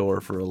holding the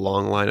door for a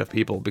long line of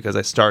people because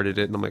I started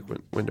it and I'm like,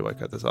 when do I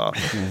cut this off?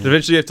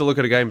 Eventually you have to look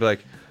at a guy and be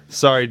like,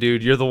 sorry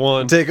dude, you're the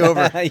one. Take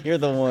over. You're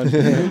the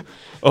one.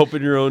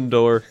 Open your own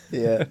door.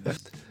 Yeah. All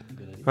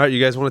right,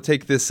 you guys want to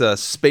take this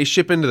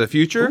spaceship into the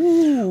future?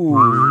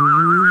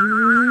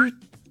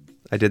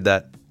 I did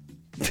that.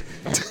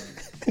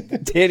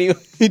 Danny.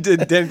 He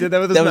did. Danny did that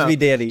with his That was mouth. me,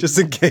 Danny. Just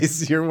in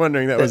case you're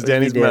wondering, that was was me,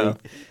 Danny's Danny. mouth.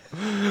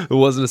 It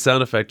wasn't a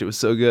sound effect. It was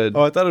so good.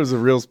 Oh, I thought it was a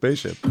real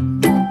spaceship.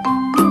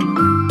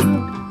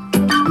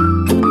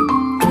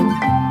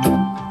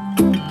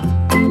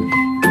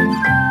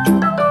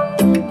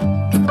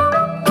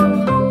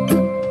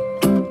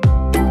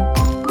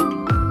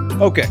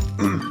 Okay,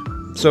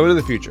 so into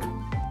the future.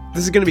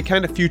 This is going to be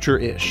kind of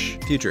future-ish.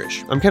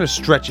 Future-ish. I'm kind of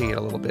stretching it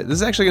a little bit. This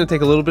is actually going to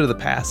take a little bit of the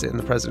past and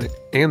the present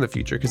and the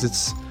future because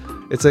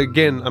it's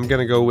again, I'm going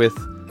to go with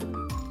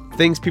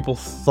things people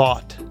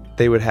thought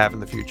they would have in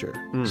the future.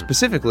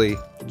 Specifically,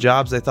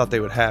 jobs they thought they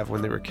would have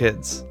when they were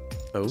kids.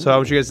 Oh. So I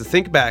want you guys to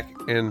think back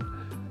and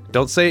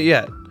don't say it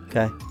yet,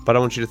 Okay. but I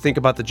want you to think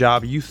about the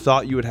job you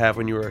thought you would have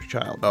when you were a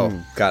child. Oh,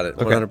 got it.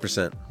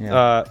 100%.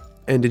 Yeah.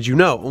 And did you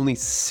know only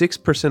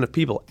 6% of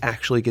people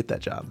actually get that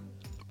job?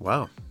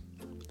 Wow.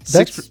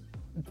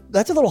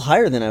 That's a little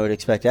higher than I would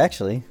expect,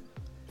 actually,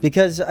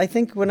 because I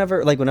think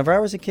whenever I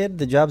was a kid,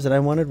 the jobs that I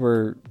wanted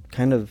were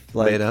kind of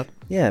like Made up?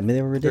 Yeah, I mean,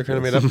 they were They're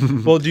ridiculous. kind of made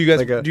up. Well, do you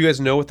Like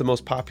guys know what the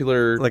most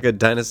popular? Like a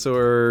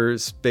dinosaur,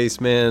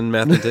 spaceman,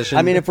 mathematician.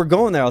 I mean, if we're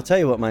going there, I'll tell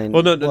you what mine.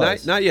 Well, no,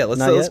 was. not yet. Let's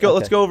Not let's yet? go.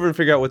 Let's Okay. go over and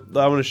figure out what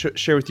I want to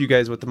share with you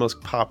guys. What the most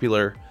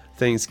popular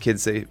things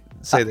kids say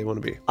say they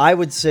want to be? I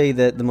would say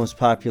that the most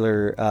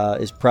popular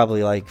is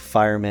probably like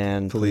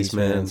fireman,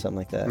 policeman, Policeman. something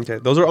like that. Okay,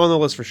 those are on the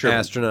list for sure.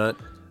 Astronaut.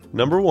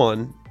 Number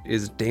 1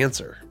 is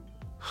dancer.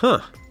 Huh.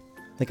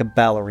 Like a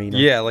ballerina.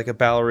 Yeah, like a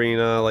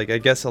ballerina. Like I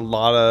guess a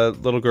lot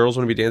of little girls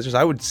want to be dancers.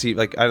 I would see.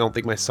 Like I don't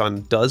think my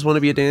son does want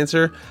to be a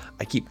dancer.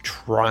 I keep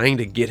trying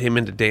to get him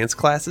into dance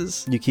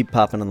classes. You keep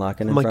popping and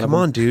locking. I'm like, come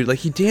on, dude. Like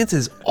he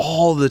dances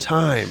all the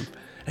time,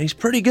 and he's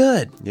pretty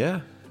good.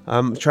 Yeah.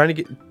 I'm trying to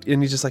get,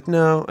 and he's just like,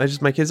 no.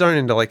 My kids aren't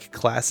into like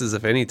classes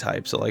of any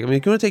type. So like, I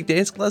mean, you want to take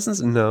dance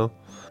lessons? No.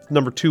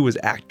 Number 2 was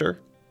actor.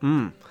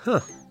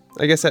 Huh.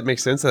 I guess that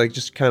makes sense. Like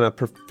just kind of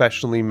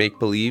professionally make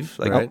believe.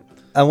 Like, Right.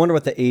 I wonder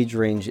what the age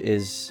range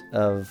is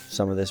of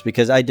some of this,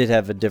 because I did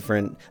have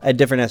different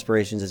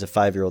aspirations as a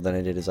 5-year-old than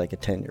I did as like a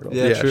 10-year-old.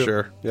 Yeah, yeah, true.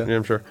 sure. Yeah.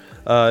 I'm sure.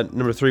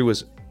 Number 3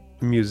 was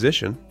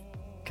musician.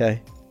 Okay.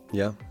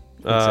 Yeah.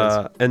 Makes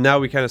sense. And now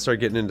we kind of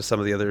start getting into some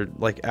of the other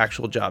like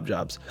actual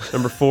jobs.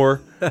 Number 4,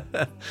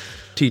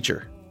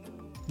 teacher,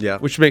 Yeah.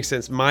 which makes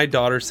sense. My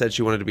daughter said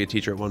she wanted to be a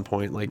teacher at one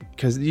point, like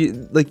because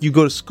you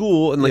go to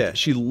school and like Yeah.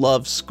 she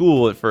loved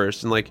school at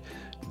first, and like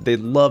they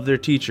love their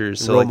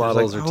teachers. So Role like, there's,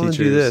 models like, or I wanna do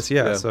teachers. this,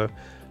 yeah. Yeah. So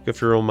go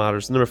for role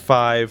models. Number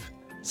 5,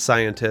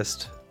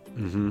 scientist.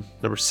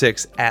 Number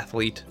 6,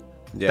 athlete.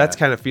 Yeah. That's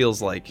kind of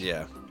feels like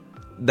Yeah.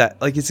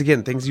 that, like it's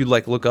again things you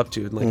like look up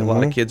to, and like a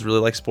lot of kids really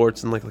like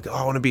sports and like oh,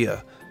 I want to be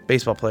a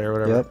baseball player or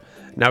whatever. Yep.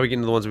 Now we get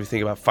into the ones we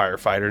think about.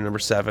 Firefighter. Number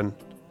 7.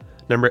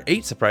 Number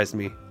 8 surprised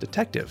me.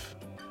 Detective.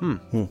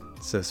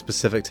 It's a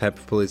specific type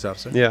of police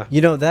officer. Yeah.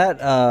 You know, that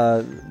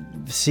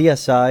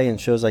CSI and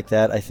shows like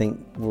that, I think,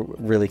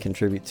 really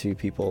contribute to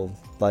people.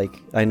 Like,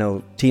 I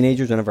know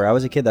teenagers, whenever I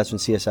was a kid, that's when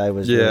CSI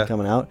was Yeah. really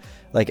coming out.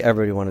 Like,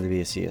 everybody wanted to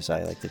be a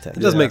CSI, like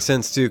detective. It does Yeah. make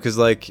sense too, because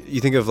like you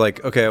think of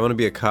like, okay, I want to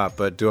be a cop,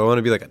 but do I want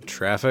to be like a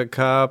traffic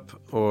cop,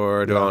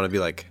 or do I want to be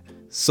like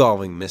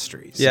solving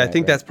mysteries? Yeah, I Right,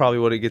 think right. that's probably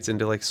what it gets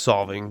into, like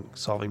solving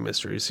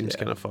mysteries. Seems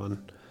kind of fun.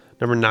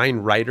 Number 9,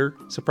 writer,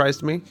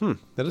 surprised me.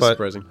 That is But-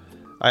 surprising.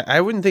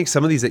 I wouldn't think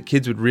some of these that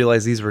kids would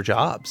realize these were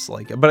jobs.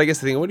 Like, but I guess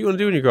they think, what do you want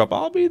to do when you grow up?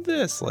 I'll be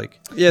this. Like,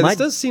 Yeah, My- this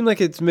does seem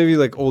like it's maybe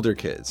like older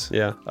kids.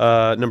 yeah.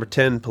 Number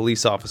 10,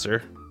 police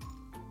officer.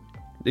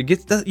 It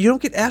gets you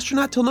don't get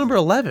astronaut till number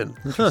 11.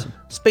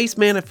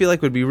 Spaceman, I feel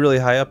like would be really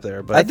high up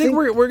there. But I think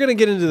we're gonna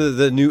get into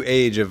the new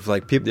age of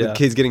like people, Yeah.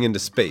 kids getting into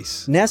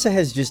space. NASA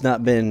has just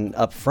not been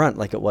upfront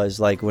like it was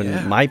like when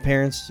Yeah.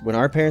 when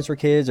our parents were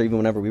kids, or even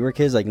whenever we were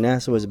kids. Like,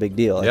 NASA was a big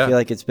deal. Yeah. I feel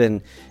like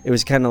it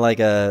was kind of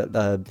like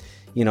a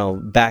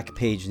back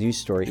page news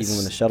story, even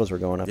when the shuttles were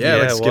going up. Yeah,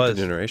 Yeah, like it skipped a was.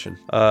 generation.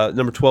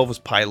 number 12 was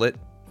pilot.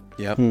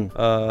 Yep.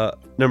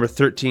 Number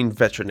 13,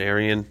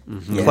 veterinarian.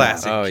 Yeah.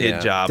 Classic Oh, kid yeah.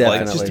 job. Like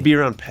just Definitely. to be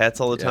around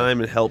pets all the Yeah.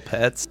 time and help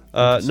pets.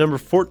 Number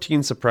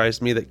 14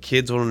 surprised me that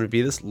kids wanted to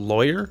be this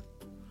lawyer.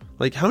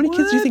 Like, how many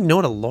kids do you What? think know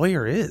what a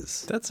lawyer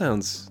is? That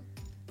sounds.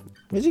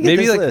 Where'd you get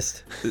Maybe this like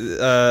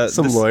list?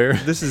 Some lawyer.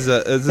 This is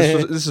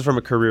this is from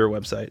a career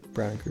website.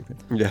 Brian Kruger.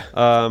 Yeah.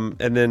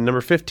 And then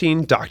number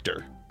 15,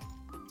 doctor.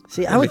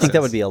 See, I would makes think that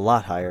sense. would be a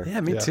lot higher.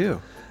 Yeah, me Yeah.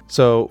 too.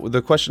 So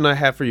the question I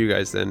have for you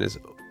guys then is,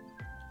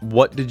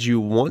 what did you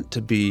want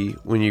to be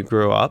when you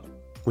grew up,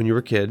 when you were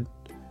a kid,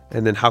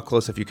 and then how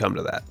close have you come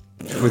to that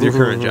with your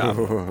current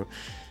job?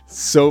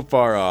 So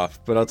far off,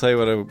 but I'll tell you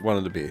what I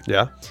wanted to be.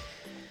 Yeah.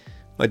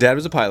 My dad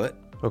was a pilot,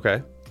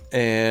 Okay.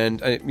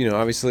 and I,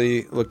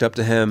 obviously looked up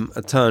to him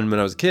a ton when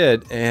I was a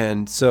kid,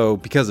 and so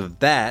because of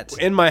that,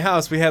 in my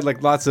house we had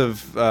like lots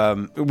of.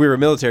 We were a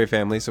military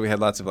family, so we had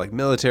lots of like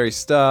military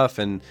stuff,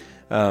 and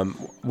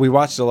we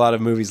watched a lot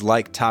of movies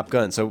like Top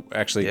Gun. So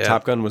actually, Yeah.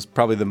 Top Gun was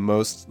probably the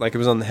most like it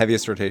was on the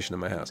heaviest rotation in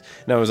my house.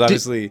 Now it was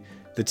obviously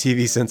the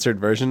TV censored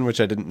version, which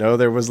I didn't know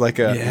there was like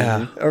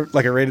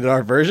like a rated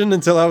R version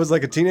until I was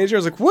like a teenager. I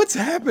was like, "What's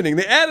happening?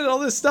 They added all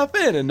this stuff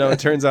in," and no, it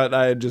turns out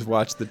I had just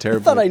watched the I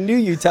terrible. thought I knew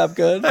you, Top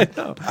Gun.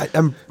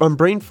 I'm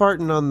brain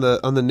farting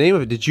on the name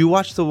of it. Did you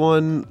watch the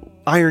one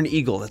Iron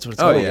Eagle? That's what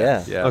it's Oh called.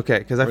 yeah, yeah. Okay,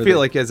 because I Where feel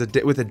they-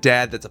 like with a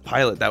dad that's a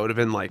pilot, that would have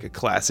been like a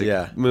classic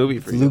Yeah. movie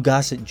for Lou you.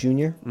 Gossett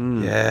Jr.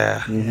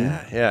 Yeah.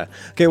 Yeah.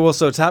 Okay, well,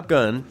 so Top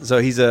Gun. So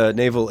he's a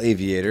naval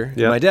aviator.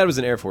 Yeah. My dad was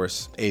an Air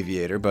Force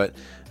aviator, but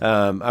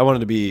I wanted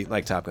to be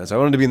like Top Gun. So I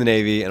wanted to be in the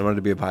Navy and I wanted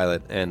to be a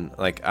pilot. And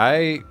like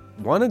I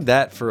wanted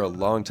that for a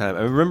long time.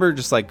 I remember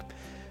just like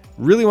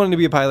really wanting to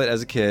be a pilot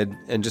as a kid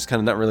and just kind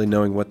of not really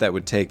knowing what that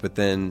would take. But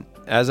then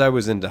as I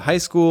was into high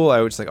school,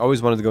 I was like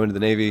always wanted to go into the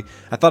Navy.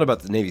 I thought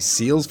about the Navy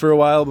SEALs for a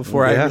while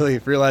before I Yeah. really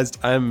realized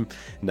I'm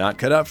not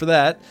cut out for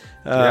that.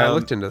 Yeah, I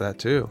looked into that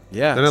too.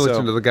 yeah, Then I looked so-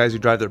 into the guys who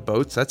drive their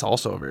boats. That's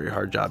also a very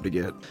hard job to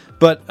get.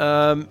 But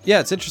yeah,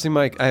 it's interesting,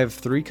 Mike. I have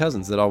 3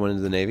 cousins that all went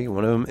into the Navy.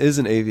 One of them is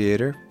an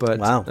aviator, but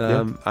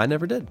Wow. I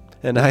never did,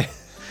 and I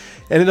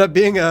ended up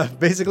being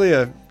basically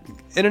a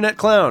internet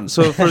clown.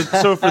 So for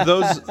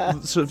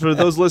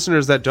those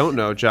listeners that don't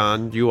know,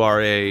 John, you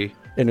are a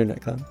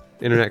Internet clown.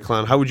 internet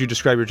clown. How would you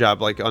describe your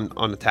job, like on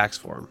a tax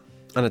form?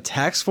 On a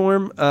tax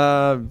form,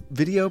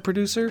 video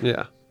producer.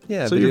 Yeah.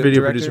 Yeah, So you're a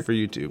video video director. producer for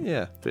YouTube.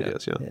 Yeah,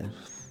 Videos. Yeah. Yeah.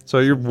 So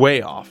you're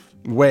way off.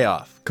 Way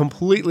off,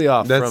 completely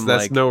off That's from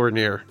that's like nowhere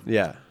near.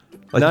 yeah,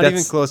 Like, not that's-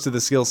 even close to the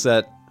skill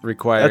set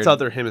required. That's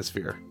other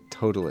hemisphere.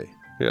 Totally.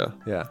 Yeah.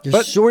 Yeah.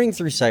 You're soaring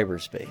through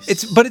cyberspace.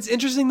 It's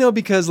interesting though,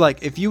 because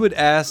like if you would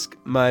ask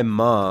my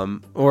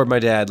mom or my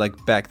dad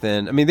like back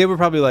then, I mean they were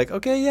probably like,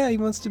 okay, yeah, he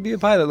wants to be a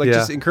pilot, like Yeah.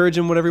 just encourage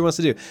him whatever he wants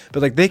to do.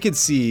 But like they could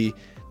see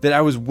that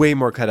I was way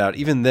more cut out.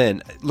 Even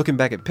then, looking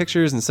back at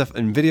pictures and stuff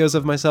and videos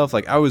of myself,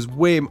 like I was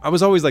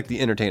always like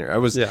the entertainer. I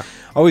was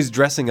always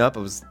dressing up.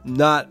 I was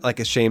not like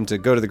ashamed to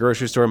go to the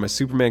grocery store in my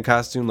Superman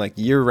costume like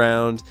year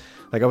round.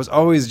 Like I was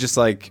always just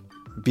like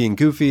being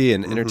goofy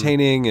and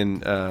entertaining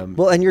and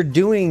well, and you're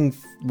doing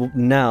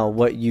now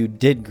what you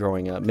did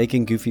growing up,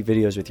 making goofy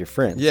videos with your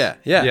friends. Yeah.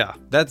 Yeah.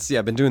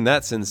 I've been doing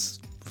that since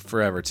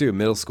forever too,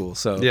 middle school.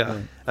 So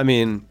Yeah. I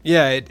mean,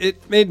 yeah,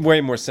 it made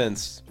way more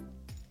sense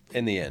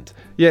in the end.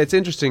 Yeah, it's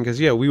interesting because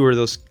we were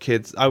those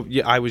kids.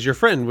 I was your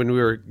friend when we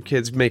were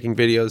kids making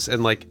videos,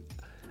 and like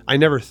I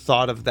never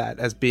thought of that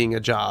as being a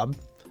job.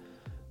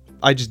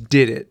 I just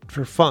did it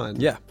for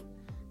fun. Yeah.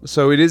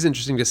 So it is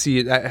interesting to see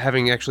it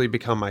having actually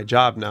become my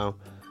job now.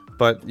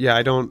 But yeah,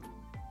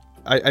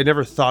 I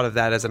never thought of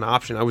that as an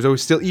option. I was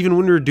always still, even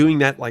when we were doing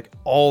that like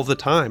all the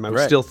time, I was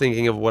Right. still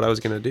thinking of what I was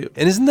going to do.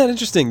 And isn't that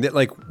interesting that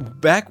like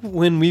back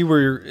when we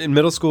were in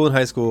middle school and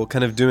high school,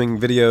 kind of doing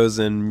videos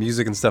and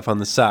music and stuff on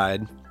the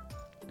side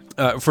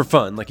for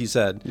fun, like you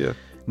said. Yeah.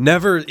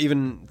 Never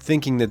even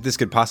thinking that this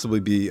could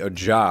possibly be a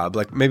job.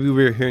 Like maybe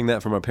we were hearing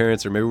that from our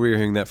parents, or maybe we were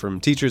hearing that from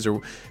teachers,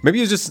 or maybe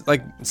it was just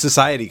like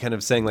society kind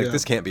of saying like,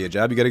 this can't be a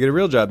job. You got to get a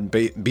real job.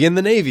 Be in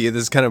the Navy.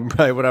 This is kind of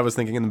probably what I was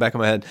thinking in the back of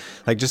my head.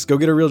 Like just go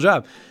get a real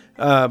job.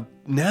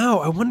 Now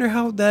I wonder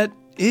how that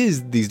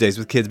is these days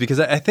with kids, because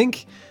I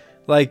think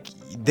like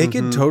they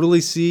could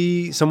totally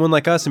see someone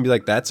like us and be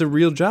like, that's a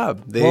real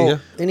job. Well,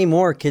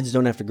 anymore, kids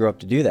don't have to grow up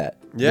to do that.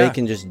 Yeah. They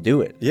can just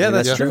do it. Yeah,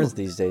 that's the true. difference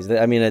these days.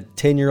 I mean, a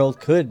 10-year-old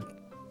could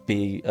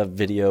be a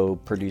video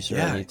producer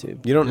on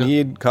YouTube. You don't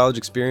need college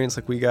experience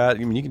like we got. I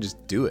mean, you can just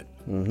do it.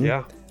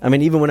 Yeah. I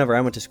mean, even whenever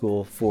I went to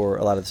school for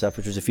a lot of the stuff,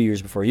 which was a few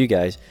years before you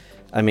guys,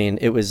 I mean,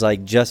 it was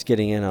like just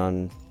getting in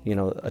on,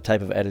 a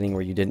type of editing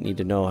where you didn't need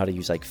to know how to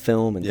use like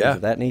film and things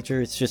of that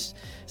nature. It's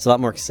a lot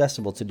more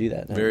accessible to do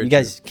that now. Very you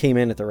guys came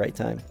in at the right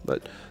time.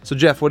 But so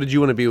Jeff, what did you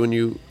want to be when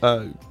you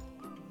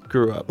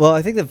grew up? Well,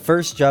 I think the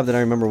first job that I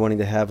remember wanting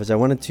to have was I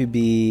wanted to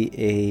be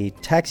a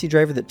taxi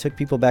driver that took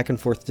people back and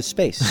forth to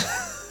space.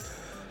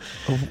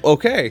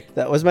 Okay.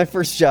 That was my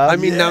first job. I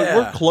mean, now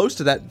we're close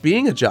to that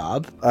being a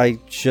job. I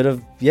should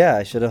have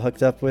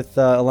hooked up with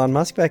Elon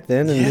Musk back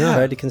then and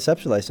tried to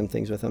conceptualize some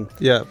things with him.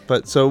 Yeah,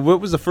 but so what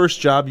was the first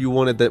job you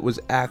wanted that was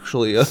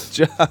actually a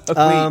job?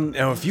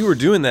 Now, if you were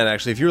doing that,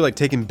 actually, if you were like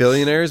taking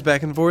billionaires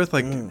back and forth,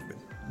 like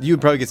you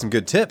would probably get some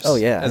good tips. Oh,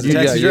 yeah. as a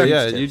taxi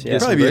driver. You'd You'd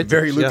probably be a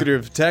very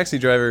lucrative taxi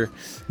driver.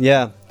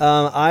 Yeah.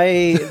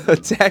 I A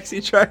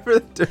taxi driver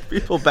that took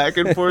people back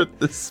and forth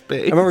to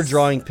space. I remember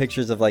drawing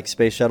pictures of like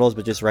space shuttles,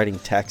 but just writing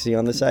taxi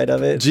on the side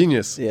of it.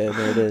 Genius. Yeah,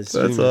 there it is.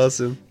 That's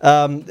awesome.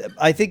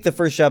 I think the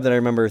first job that I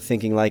remember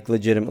thinking like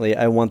legitimately,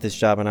 I want this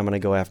job and I'm going to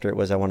go after it,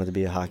 was I wanted to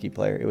be a hockey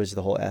player. It was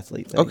the whole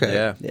athlete thing. Okay.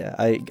 Yeah. Yeah.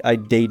 I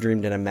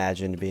daydreamed and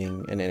imagined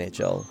being an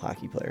NHL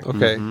hockey player.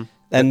 Okay.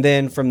 And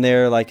then from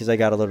there, like as I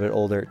got a little bit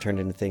older, it turned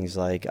into things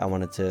like I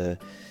wanted to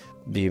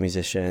be a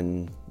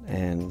musician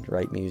and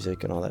write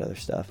music and all that other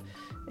stuff.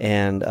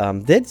 And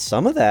did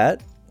some of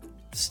that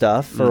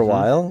stuff for a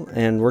while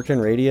and worked in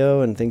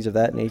radio and things of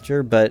that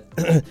nature. But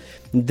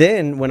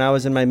then when I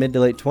was in my mid to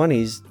late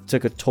 20s,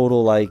 took a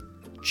total like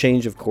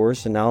change of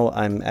course. And now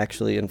I'm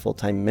actually in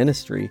full-time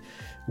ministry,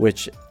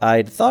 which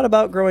I'd thought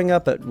about growing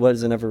up, but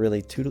wasn't ever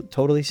really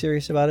totally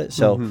serious about it.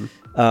 So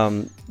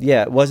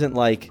it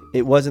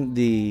wasn't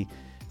the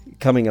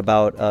coming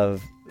about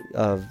of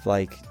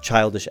like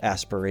childish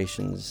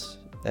aspirations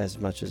as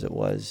much as it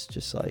was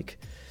just like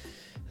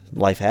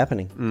life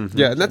happening.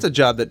 Yeah, and that's a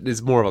job that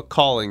is more of a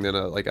calling than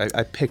a like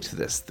I picked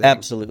this thing.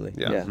 Absolutely.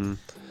 Yeah. Yeah.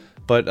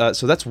 But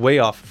so that's way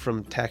off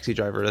from taxi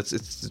driver.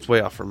 It's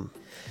way off from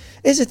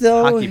Is it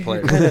though? hockey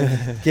player. Kind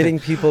of getting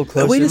people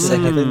closer Wait a to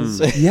second. heavens.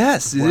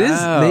 Yes, it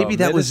is. Maybe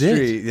that was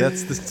Ministry. it.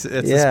 That's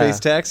the Yeah. space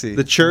taxi.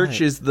 The church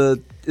is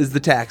the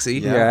taxi.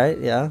 Yeah. Right.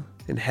 Yeah.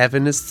 And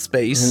heaven is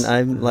space. And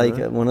I'm like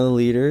one of the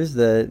leaders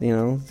that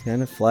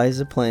kind of flies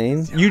a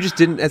plane. You just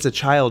didn't, as a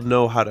child,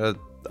 know how to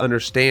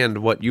understand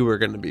what you were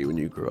going to be when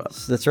you grew up.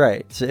 That's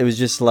right. So it was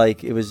just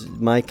like it was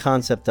my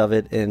concept of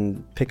it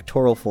in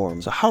pictorial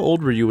form. So how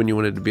old were you when you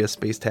wanted to be a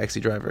space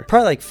taxi driver?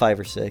 Probably like 5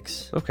 or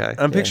 6. Okay.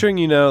 I'm picturing,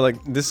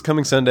 like this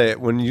coming Sunday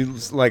when you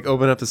like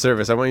open up the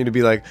service. I want you to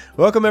be like,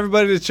 "Welcome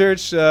everybody to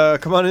church.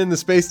 Come on in the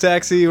space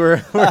taxi. We're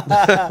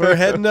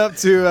heading up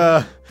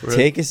to."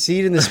 Take a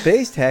seat in the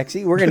space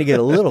taxi. We're going to get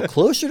a little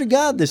closer to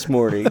God this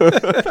morning.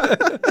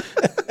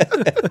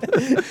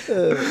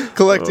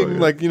 Collecting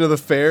the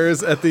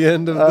fares at the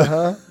end of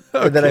the.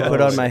 And then I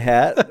put on my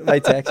hat, my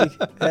taxi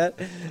hat.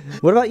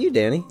 What about you,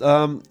 Danny?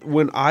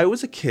 When I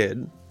was a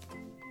kid,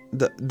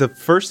 the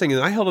first thing,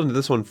 and I held onto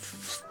this one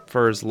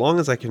for as long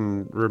as I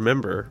can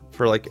remember,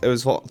 for like it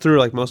was through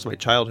like most of my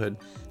childhood,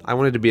 I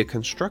wanted to be a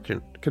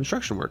construction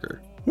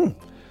worker.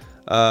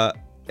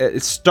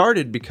 It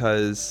started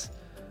because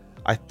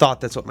I thought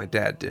that's what my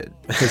dad did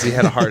because he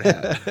had a hard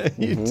hat.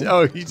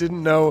 Oh, you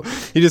didn't know?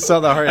 You just saw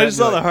the hard hat. I just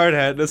saw the hard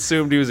hat and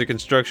assumed he was a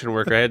construction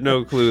worker. I had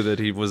no clue that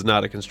he was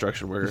not a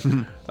construction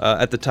worker.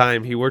 At the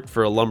time, he worked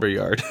for a lumber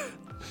yard,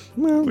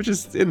 which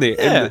is in the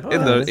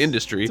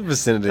industry. it's a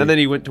vicinity. And then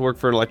he went to work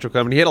for an electrical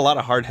company. He had a lot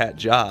of hard hat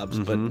jobs,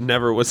 but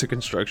never was a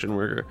construction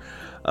worker.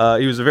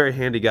 He was a very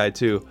handy guy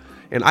too.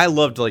 And I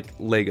loved like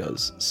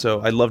Legos,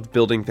 so I loved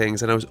building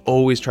things, and I was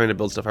always trying to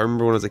build stuff. I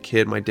remember when I was a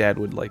kid, my dad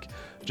would like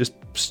just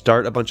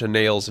start a bunch of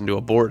nails into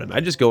a board, and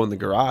I'd just go in the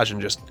garage and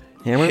just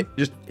Hammer?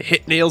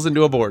 hit nails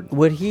into a board.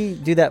 Would he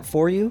do that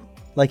for you?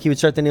 Like he would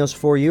start the nails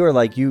for you, or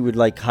like you would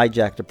like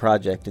hijack the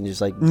project and just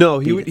like No,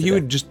 he beat would it to he death?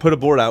 would just put a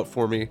board out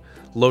for me,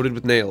 loaded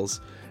with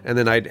nails, and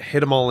then I'd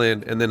hit them all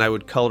in, and then I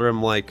would color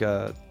them like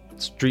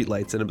street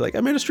lights, and I'd be like,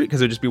 I made a street,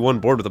 because it would just be one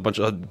board with a bunch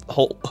of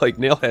whole like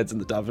nail heads in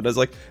the top, and I was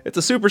like, it's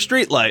a super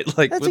street light,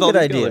 like That's with a all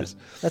good these idea. colors.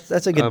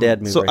 That's a good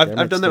dad move. So right there. I I've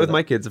might done that steal with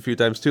my kids a few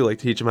times too, like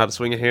teach them how to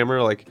swing a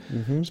hammer, like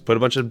just put a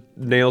bunch of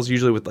nails,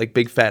 usually with like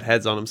big fat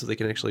heads on them, so they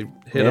can actually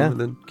hit Yeah. them,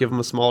 and then give them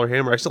a smaller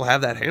hammer. I still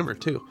have that hammer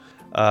too.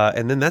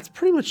 And then that's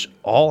pretty much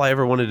all I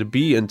ever wanted to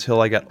be until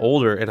I got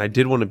older, and I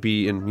did want to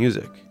be in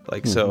music.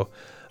 Like so,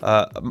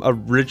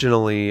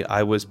 originally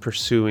I was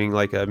pursuing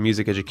like a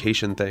music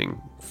education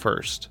thing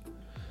first.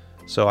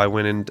 So I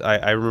went in.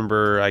 I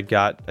remember I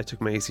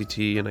took my ACT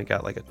and I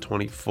got like a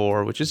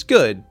 24, which is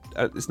good.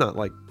 It's not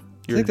like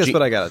I think that's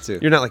what I got it too.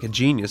 you're not like a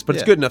genius, but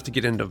it's Yeah. good enough to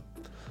get into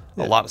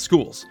a lot of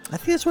schools. I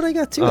think that's what I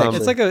got too. Actually.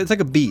 It's like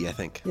a B, I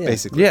think, Yeah.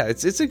 basically. Yeah,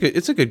 it's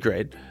a good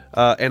grade.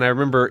 And I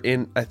remember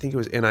I think it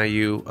was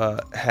NIU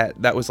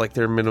that was like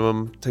their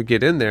minimum to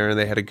get in there, and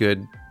they had a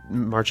good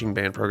marching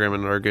band program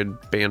and or a good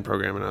band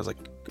program, and I was like,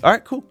 all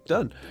right, cool,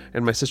 done.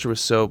 And my sister was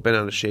so bent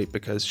out of shape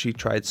because she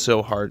tried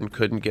so hard and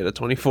couldn't get a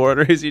 24 on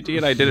her ACT,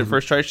 and I did it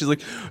first try. She's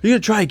like, are you gonna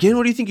try again?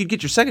 What do you think you'd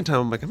get your second time?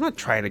 I'm like, I'm not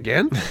trying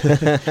again.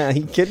 Are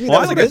you kidding me? Well,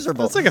 That was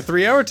miserable. It's like a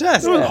 3-hour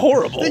test. It was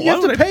horrible. That you Why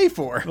have to would I- pay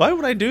for. Why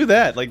would I do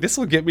that? Like, this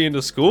will get me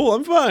into school.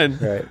 I'm fine.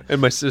 Right. And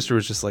my sister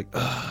was just like,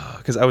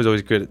 because I was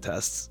always good at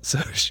tests, so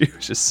she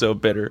was just so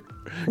bitter.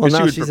 Well, 'Cause she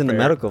now would she's in the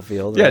prepare. medical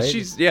field. Yeah, right?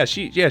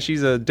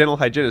 she's a dental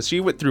hygienist.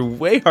 She went through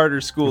way harder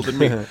school than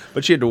me,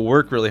 but she had to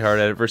work really hard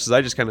at it. Versus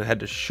I just kind of had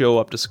to show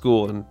up to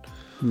school, and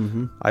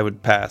I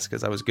would pass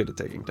because I was good at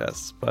taking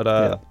tests. But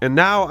and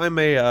now I'm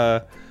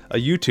a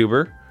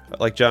YouTuber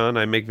like John.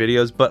 I make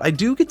videos, but I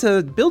do get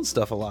to build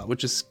stuff a lot,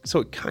 which is so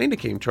it kind of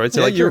came true. I'd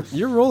say Yeah, like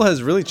your role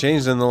has really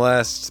changed in the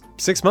last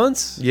 6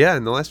 months. yeah,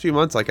 in the last few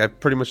months, like I've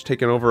pretty much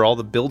taken over all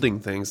the building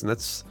things, and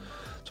that's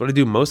what I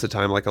do most of the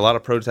time. Like a lot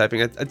of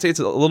prototyping. I'd say it's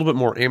a little bit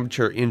more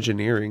amateur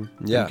engineering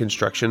Yeah. than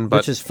construction, but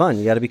which is fun.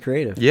 You got to be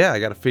creative. yeah, I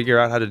got to figure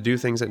out how to do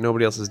things that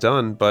nobody else has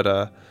done,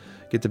 but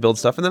get to build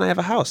stuff, and then I have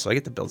a house, so I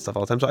get to build stuff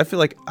all the time. So I feel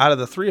like out of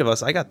the three of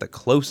us, I got the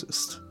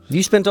closest.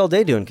 You spent all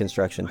day doing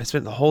construction. I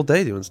spent the whole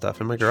day doing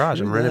stuff in my garage.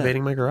 I'm True that.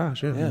 renovating my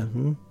garage. Yeah,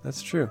 Yeah,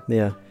 that's true.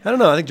 Yeah. I don't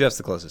know. I think Jeff's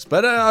the closest,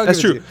 but I'll that's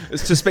give it true. to you.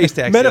 It's to space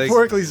taxi.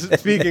 Metaphorically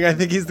speaking, I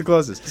think he's the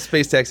closest.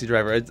 space taxi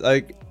driver.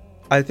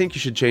 I think you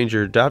should change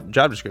your job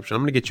description.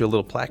 I'm gonna get you a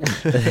little plaque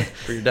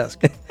for your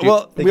desk.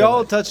 Well, think we of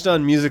all it. touched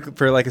on music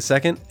for like a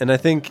second, and I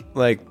think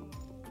like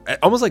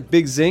almost like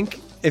Big Zinc.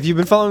 If you've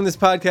been following this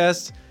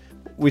podcast,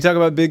 we talk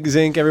about Big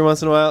Zinc every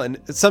once in a while, and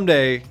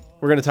someday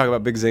we're going to talk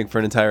about Big Zinc for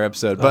an entire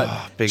episode. But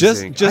Big just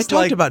Zinc. just I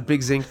like talked about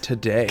Big Zinc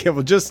today. okay, well,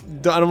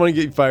 I don't want to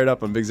get you fired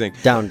up on Big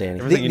Zinc. Down, Danny.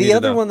 Everything you need The to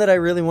other know. one that I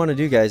really want to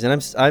do, guys,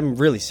 and I'm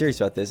really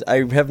serious about this.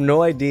 I have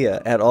no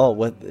idea at all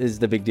what is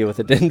the big deal with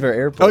the Denver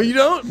airport. Oh, you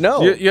don't?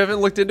 No, You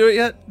haven't looked into it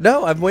yet?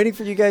 no. I'm waiting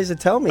for you guys to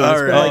tell me. All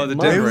It's been right. like the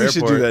months. Maybe Denver we should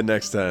do airport. that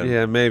next time.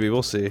 Yeah, maybe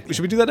we'll see. Should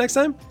we do that next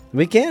time?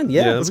 We can,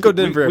 yeah. let's go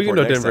Denver We can Airport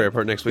go next Denver time.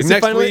 Airport next week. Is it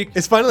Next finally- week,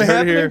 it's finally you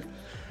heard it happening?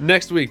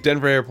 Next week,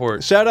 Denver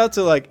Airport. Shout out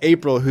to like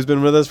April, who's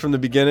been with us from the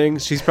beginning.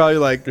 She's probably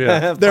like,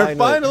 Yeah. they're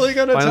finally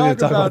going to Finally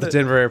talk gonna about the it.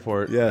 Denver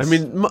Airport. Yes. I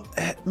mean,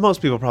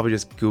 most people probably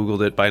just Googled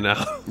it by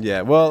now.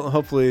 Yeah, well,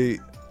 hopefully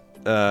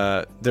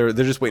they're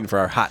just waiting for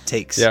our hot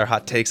takes. Yeah, our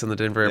hot takes on the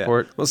Denver Yeah.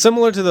 Airport. Well,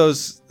 similar to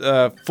those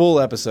full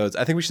episodes,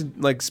 I think we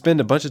should like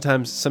spend a bunch of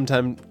time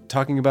sometime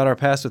talking about our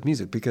past with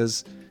music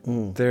because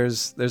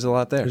there's a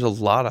lot there. There's a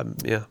lot of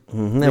yeah.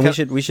 Mhm,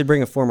 and we should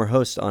bring a former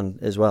host on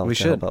as well. We to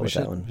should. help out We with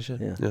should. that one. We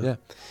should. Yeah. Yeah.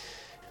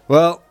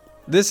 Well,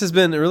 this has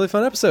been a really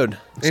fun episode.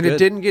 It's And good. it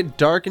didn't get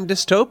dark and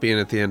dystopian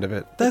at the end of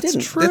it. That's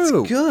didn't. true. That's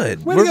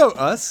good. Way to go,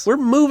 us. We're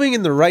moving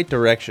in the right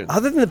direction.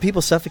 Other than the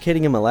people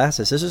suffocating in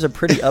molasses, this is a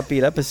pretty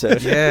upbeat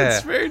episode. Yeah.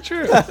 That's very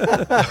true.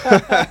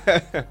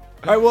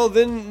 All right, well,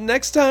 then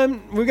next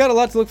time, we've got a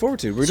lot to look forward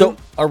to. We're So, doing-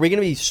 are we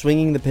going to be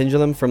swinging the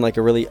pendulum from like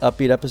a really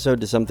upbeat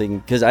episode to something?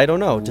 Because I don't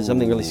know, to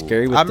something really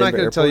scary. With I'm not Denver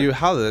going to tell Airport? you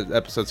how the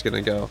episode's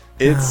going to go.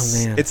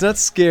 it's man. it's not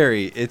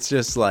scary. It's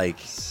just like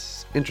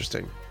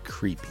Interesting.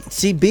 creepy.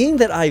 See, being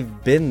that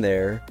I've been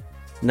there,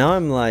 now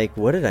I'm like,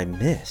 what did I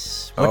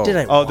miss? What did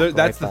I? Oh, walk that's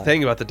right the by?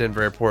 thing about the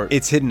Denver Airport.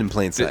 It's hidden in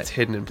plain sight. It's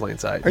hidden in plain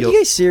sight. Are you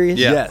guys serious?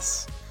 Yeah.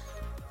 Yes.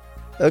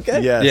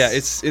 Okay. Yes. Yeah,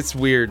 it's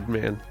weird,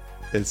 man.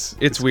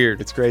 It's weird.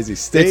 It's crazy.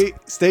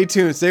 Stay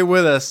tuned. Stay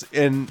with us.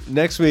 And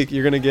next week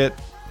you're gonna get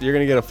you're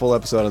gonna get a full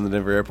episode on the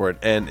Denver airport,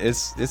 and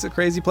it's a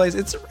crazy place.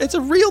 It's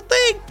a real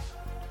thing.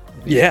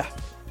 Yeah.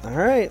 All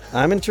right.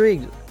 I'm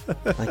intrigued.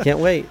 I can't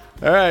wait.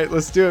 All right,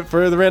 let's do it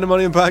for the Random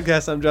Onion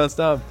Podcast. I'm John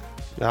Staub.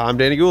 I'm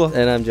Danny Gula.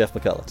 And I'm Jeff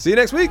McCullough. See you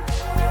next week.